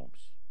first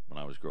homes when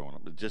I was growing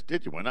up. It just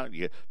did. You went out.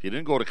 If you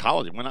didn't go to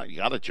college, you went out. You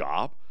got a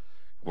job,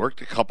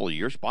 worked a couple of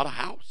years, bought a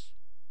house.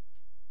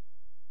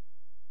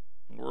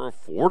 We're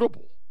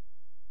affordable.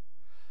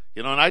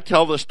 And I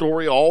tell the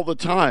story all the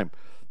time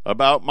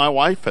about my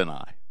wife and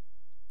I.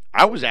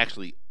 I was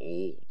actually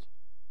old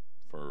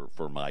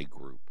for my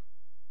group.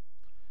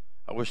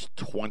 I was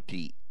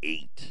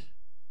 28.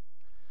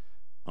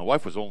 My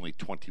wife was only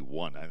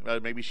 21.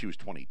 Maybe she was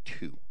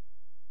 22.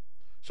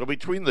 So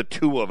between the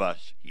two of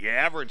us, you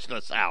averaged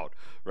us out,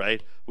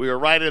 right? We were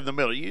right in the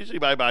middle. Usually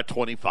by about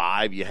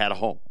 25, you had a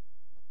home.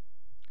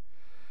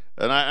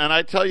 And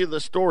I tell you the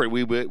story.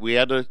 We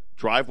had to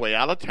drive way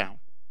out of town,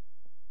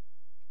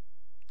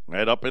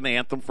 right up in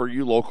Anthem for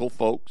you local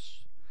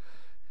folks.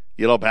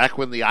 You know, back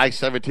when the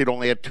I-17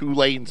 only had 2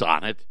 lanes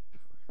on it.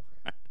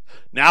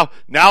 Now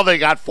they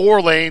got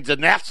 4 lanes,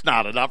 and that's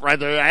not enough, right?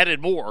 They added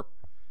more.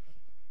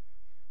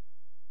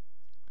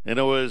 And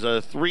it was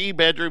a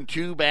 3-bedroom,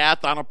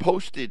 2-bath on a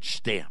postage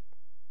stamp.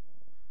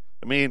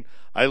 I mean,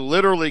 I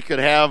literally could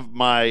have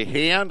my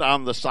hand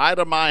on the side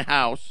of my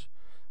house.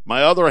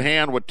 My other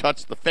hand would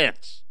touch the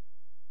fence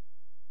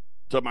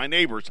to my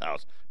neighbor's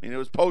house. I mean, it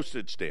was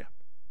postage stamp.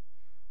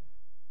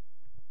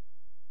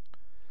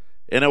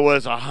 And it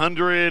was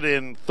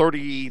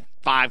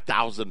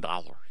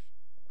 $135,000,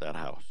 that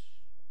house.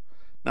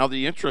 Now,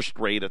 the interest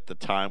rate at the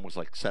time was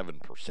like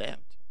 7%.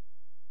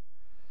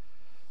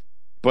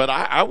 But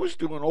I was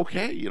doing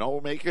okay, you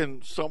know,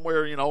 making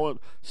somewhere, you know,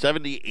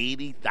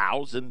 $70,000,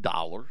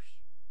 $80,000.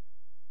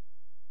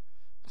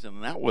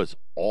 And that was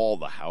all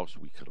the house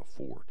we could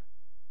afford.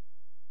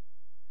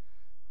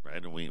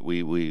 Right? And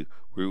we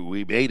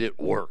made it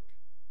work.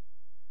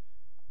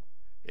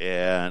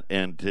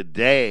 And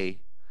today,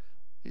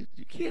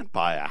 you can't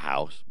buy a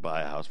house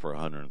for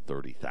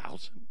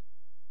 $130,000.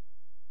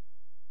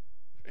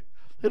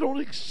 They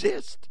don't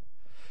exist.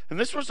 And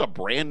this was a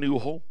brand new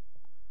home.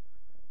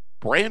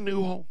 Brand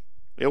new home.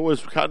 It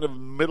was kind of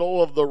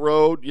middle of the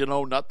road, you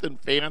know, nothing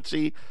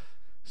fancy.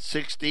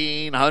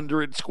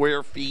 1,600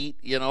 square feet,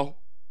 you know.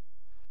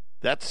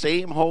 That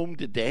same home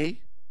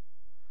today,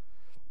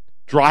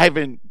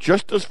 driving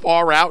just as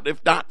far out,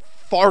 if not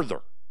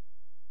farther.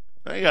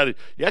 You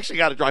actually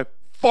got to drive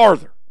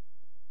farther.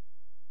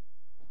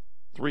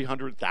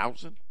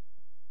 $300,000.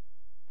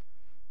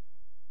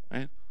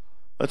 Right?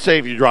 Let's say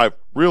if you drive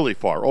really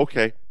far,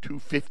 okay,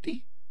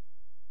 $250,000.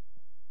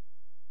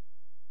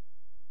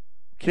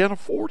 Can't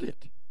afford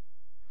it.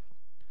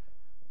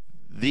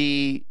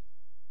 The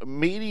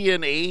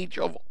median age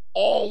of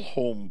all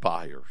home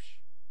buyers,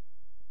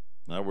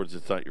 in other words,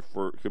 it's not your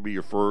first, could be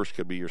your first,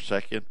 could be your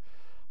second,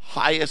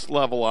 highest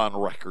level on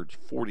record,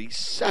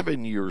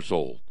 47 years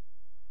old.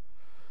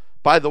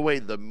 By the way,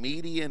 the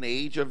median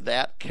age of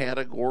that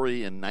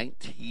category in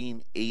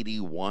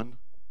 1981,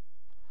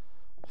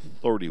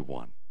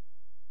 31.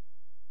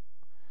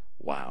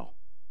 Wow.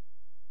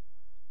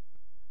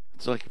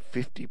 It's like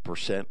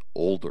 50%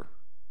 older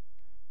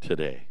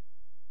today.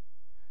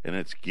 And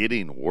it's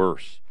getting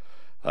worse.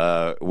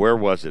 Where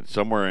was it?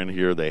 Somewhere in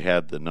here they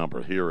had the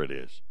number. Here it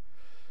is.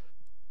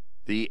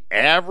 The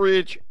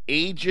average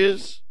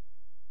ages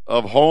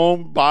of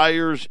home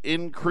buyers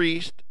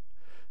increased.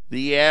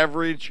 The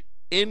average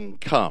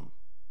income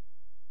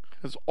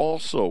has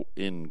also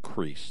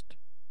increased.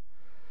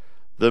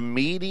 The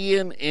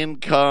median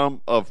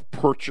income of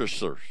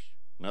purchasers,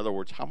 in other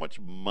words, how much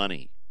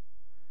money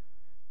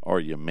are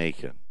you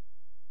making,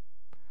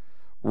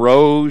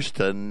 rose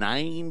to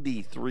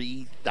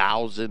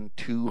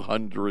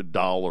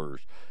 $93,200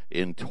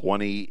 in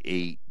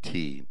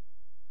 2018.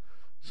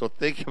 So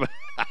think about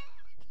it.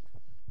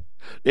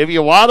 If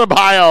you want to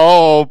buy a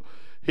home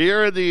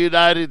here in the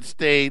United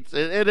States,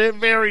 and it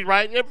varies,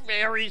 right? It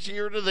varies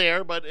here to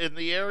there, but in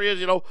the areas,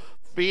 you know,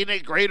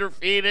 Phoenix, Greater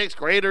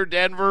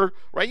Denver,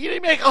 right? You need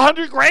to make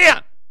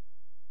 $100,000.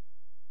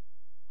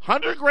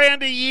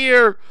 $100,000 a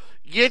year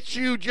gets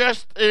you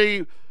just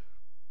a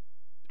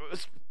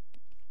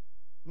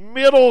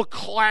middle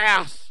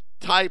class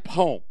type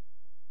home,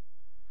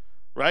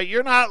 right?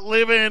 You're not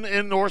living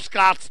in North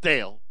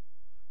Scottsdale,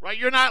 right?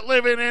 You're not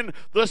living in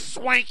the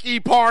swanky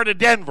part of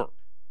Denver,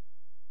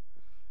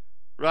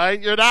 right?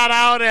 You're not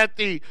out at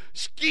the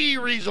ski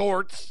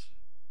resorts.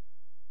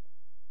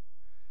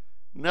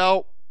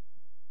 No,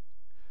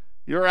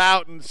 you're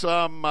out in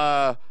some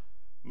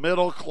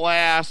middle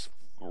class,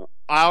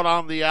 out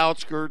on the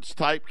outskirts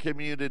type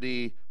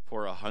community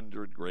for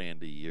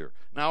 $100,000 a year.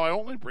 Now, I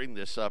only bring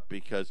this up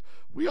because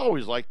we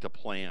always like to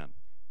plan,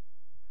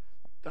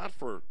 not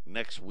for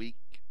next week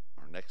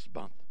or next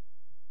month.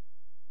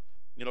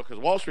 You know, because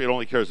Wall Street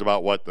only cares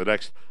about what, the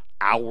next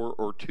hour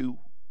or two,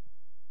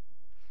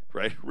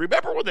 right?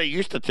 Remember when they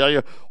used to tell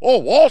you, oh,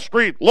 Wall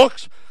Street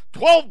looks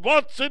 12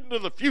 months into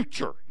the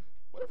future.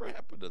 Whatever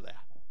happened to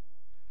that?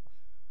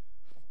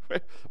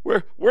 Right?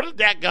 Where did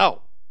that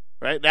go?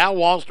 Right now,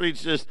 Wall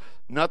Street's just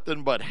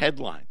nothing but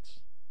headlines.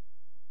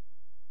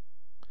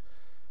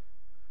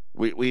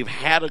 We've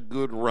had a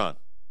good run.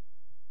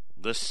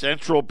 The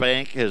central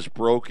bank has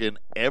broken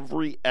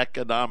every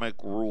economic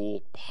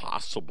rule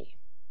possible.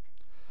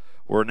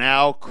 We're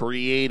now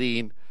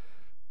creating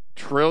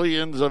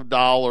trillions of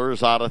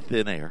dollars out of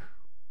thin air.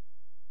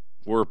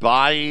 We're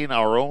buying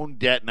our own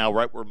debt now,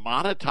 right? We're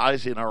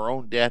monetizing our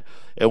own debt,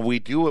 and we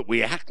do it.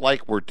 We act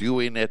like we're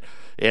doing it,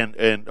 and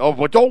oh,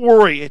 but don't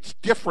worry, it's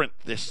different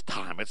this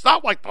time. It's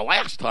not like the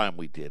last time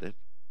we did it.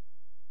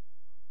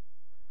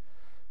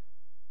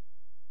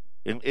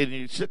 And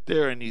you sit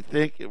there and you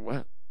think,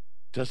 well,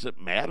 does it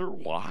matter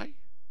why?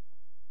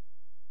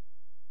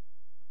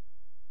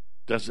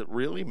 Does it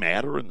really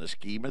matter in the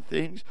scheme of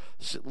things?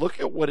 Look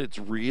at what it's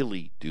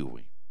really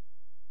doing.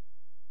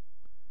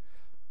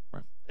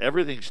 Right?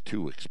 Everything's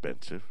too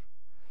expensive.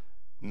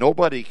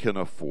 Nobody can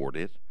afford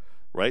it,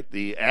 right?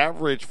 The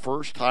average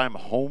first-time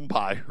home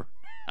buyer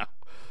now,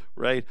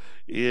 right,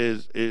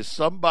 is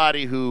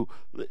somebody who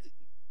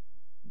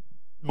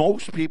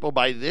most people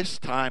by this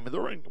time,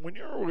 when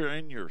you're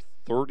in your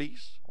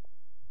 30s,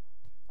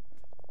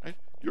 right,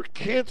 your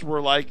kids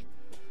were like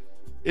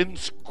in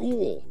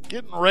school,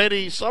 getting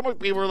ready. Some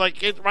people are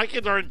like, my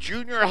kids are in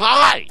junior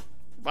high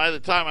by the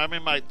time I'm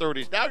in my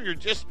 30s. Now you're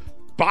just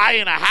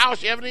buying a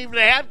house. You haven't even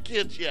had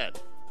kids yet.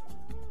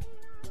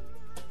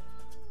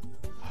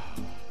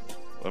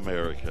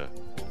 America.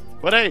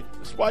 But hey,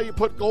 that's why you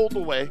put gold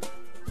away.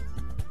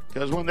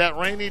 Because when that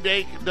rainy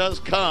day does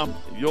come,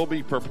 you'll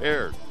be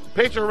prepared.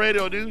 Patriot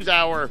Radio News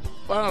Hour,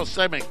 final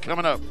segment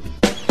coming up.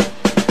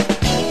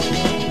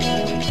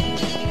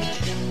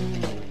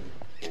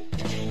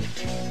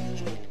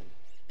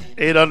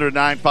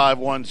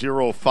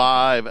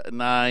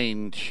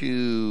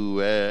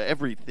 $800-951-0592.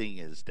 Everything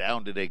is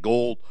down today.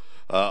 Gold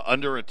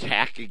under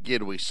attack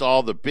again. We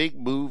saw the big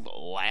move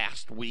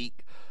last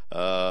week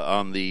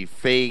on the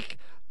fake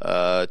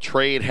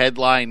trade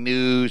headline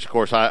news. Of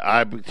course,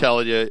 I'm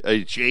telling you,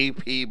 a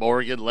J.P.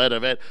 Morgan led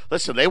event.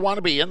 Listen, they want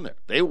to be in there.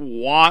 They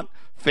want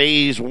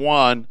phase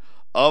one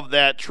of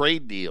that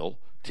trade deal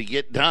to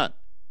get done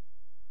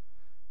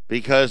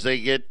because they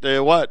get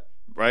what?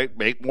 Right?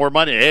 Make more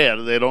money. Yeah,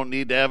 they don't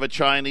need to have a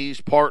Chinese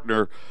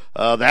partner.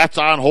 That's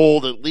on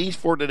hold, at least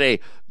for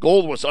today.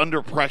 Gold was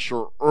under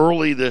pressure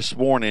early this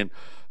morning.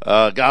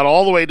 Got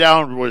all the way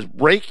down, was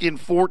breaking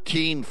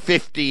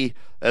 1450,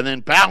 and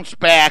then bounced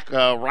back.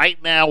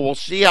 Right now, we'll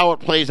see how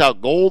it plays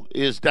out. Gold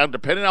is down,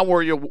 depending on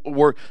where you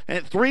were,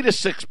 and $3 to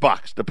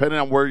 $6, depending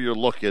on where you're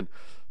looking.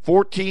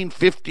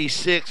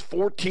 1456,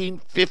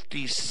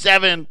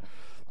 1457,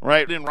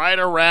 right, and right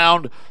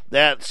around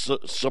that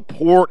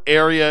support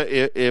area.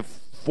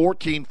 If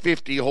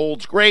 1450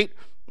 holds, great.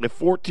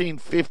 If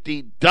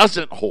 1450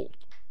 doesn't hold,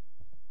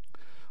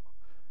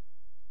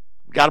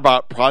 got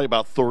probably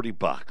about $30,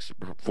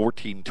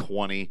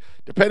 1420,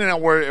 depending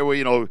on where,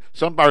 you know,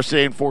 some are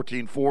saying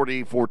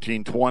 1440,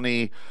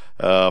 1420,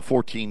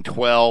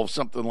 1412,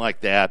 something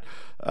like that.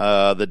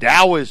 The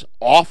Dow is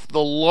off the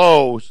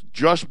lows,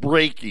 just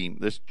breaking.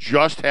 This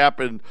just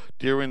happened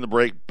during the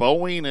break.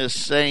 Boeing is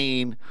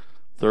saying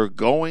they're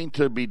going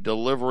to be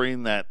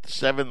delivering that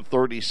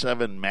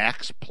 737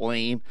 MAX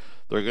plane.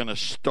 They're going to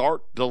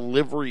start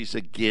deliveries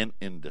again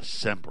in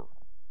December.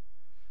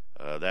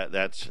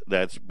 That's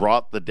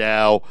brought the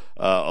Dow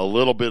a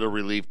little bit of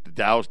relief. The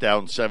Dow's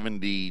down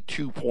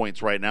 72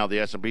 points right now. The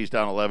S&P's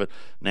down 11.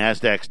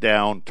 NASDAQ's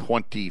down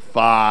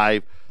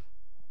 25.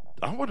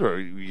 I wonder,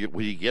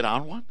 will you get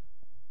on one?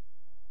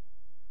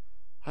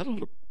 I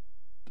don't know.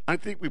 I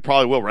think we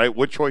probably will, right?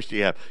 What choice do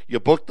you have? You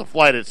book the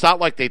flight. It's not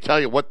like they tell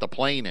you what the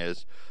plane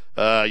is.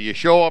 You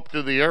show up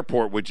to the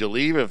airport. Would you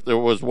leave if there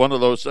was one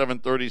of those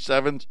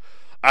 737s?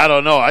 I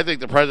don't know. I think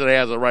the president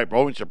has it right.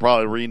 Boeing should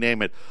probably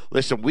rename it.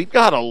 Listen, we've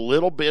got a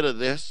little bit of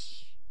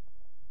this,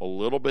 a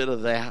little bit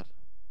of that.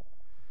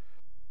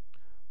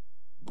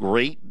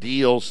 Great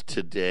deals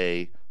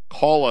today.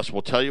 Call us.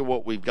 We'll tell you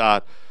what we've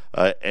got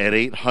at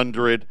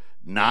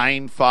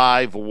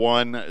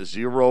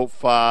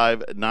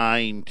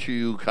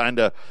 800-951-0592. Kind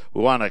of,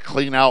 we want to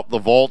clean out the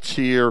vaults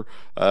here.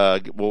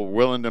 We're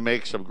willing to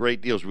make some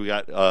great deals. We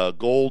got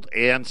gold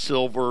and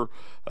silver.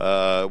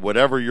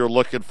 Whatever you're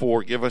looking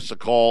for, give us a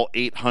call,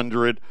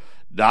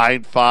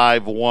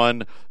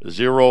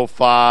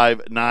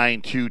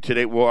 800-951-0592.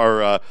 Today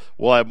we'll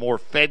have more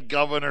Fed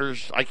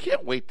governors. I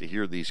can't wait to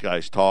hear these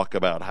guys talk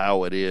about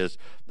how it is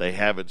they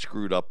haven't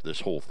screwed up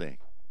this whole thing.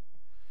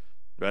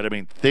 Right? I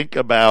mean, think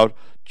about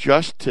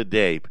just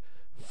today,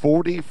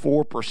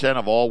 44%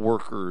 of all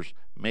workers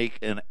make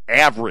an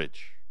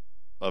average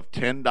of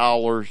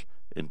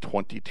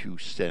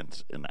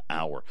 $10.22 an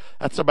hour.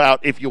 That's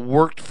about, if you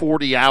worked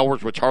 40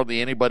 hours, which hardly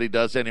anybody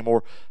does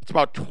anymore, it's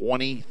about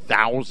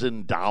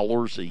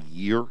 $20,000 a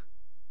year.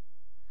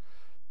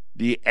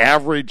 The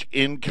average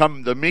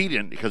income, the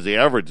median, because the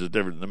average is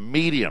different, the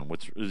median,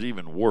 which is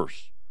even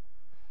worse,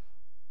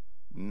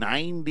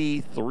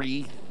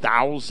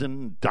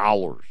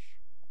 $93,000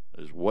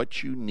 is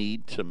what you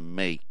need to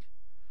make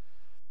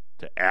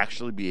to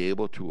actually be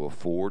able to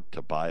afford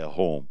to buy a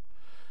home.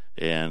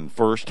 And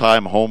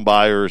first-time home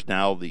buyers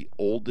now the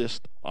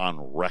oldest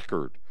on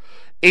record.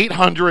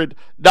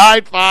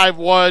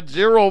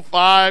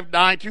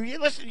 800-951-0592.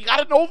 Listen, you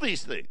got to know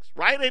these things,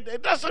 right?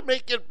 It doesn't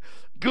make it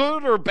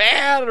good or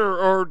bad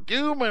or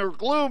doom or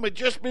gloom. It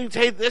just means,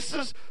 hey, this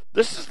is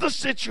the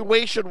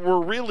situation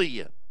we're really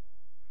in.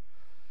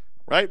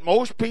 Right?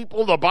 Most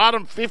people, the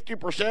bottom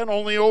 50%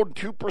 only own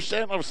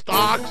 2% of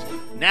stocks.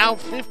 Now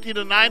 50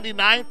 to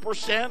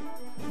 99%.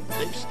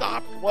 They've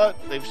stopped what?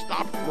 They've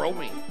stopped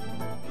growing.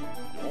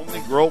 The only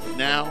growth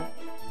now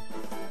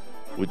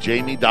with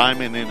Jamie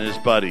Dimon and his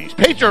buddies.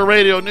 Patriot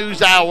Radio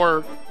News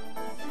Hour.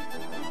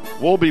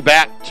 We'll be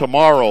back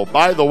tomorrow.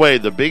 By the way,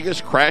 the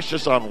biggest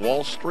crashes on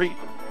Wall Street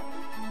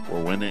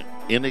were when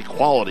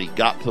inequality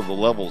got to the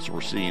levels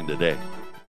we're seeing today.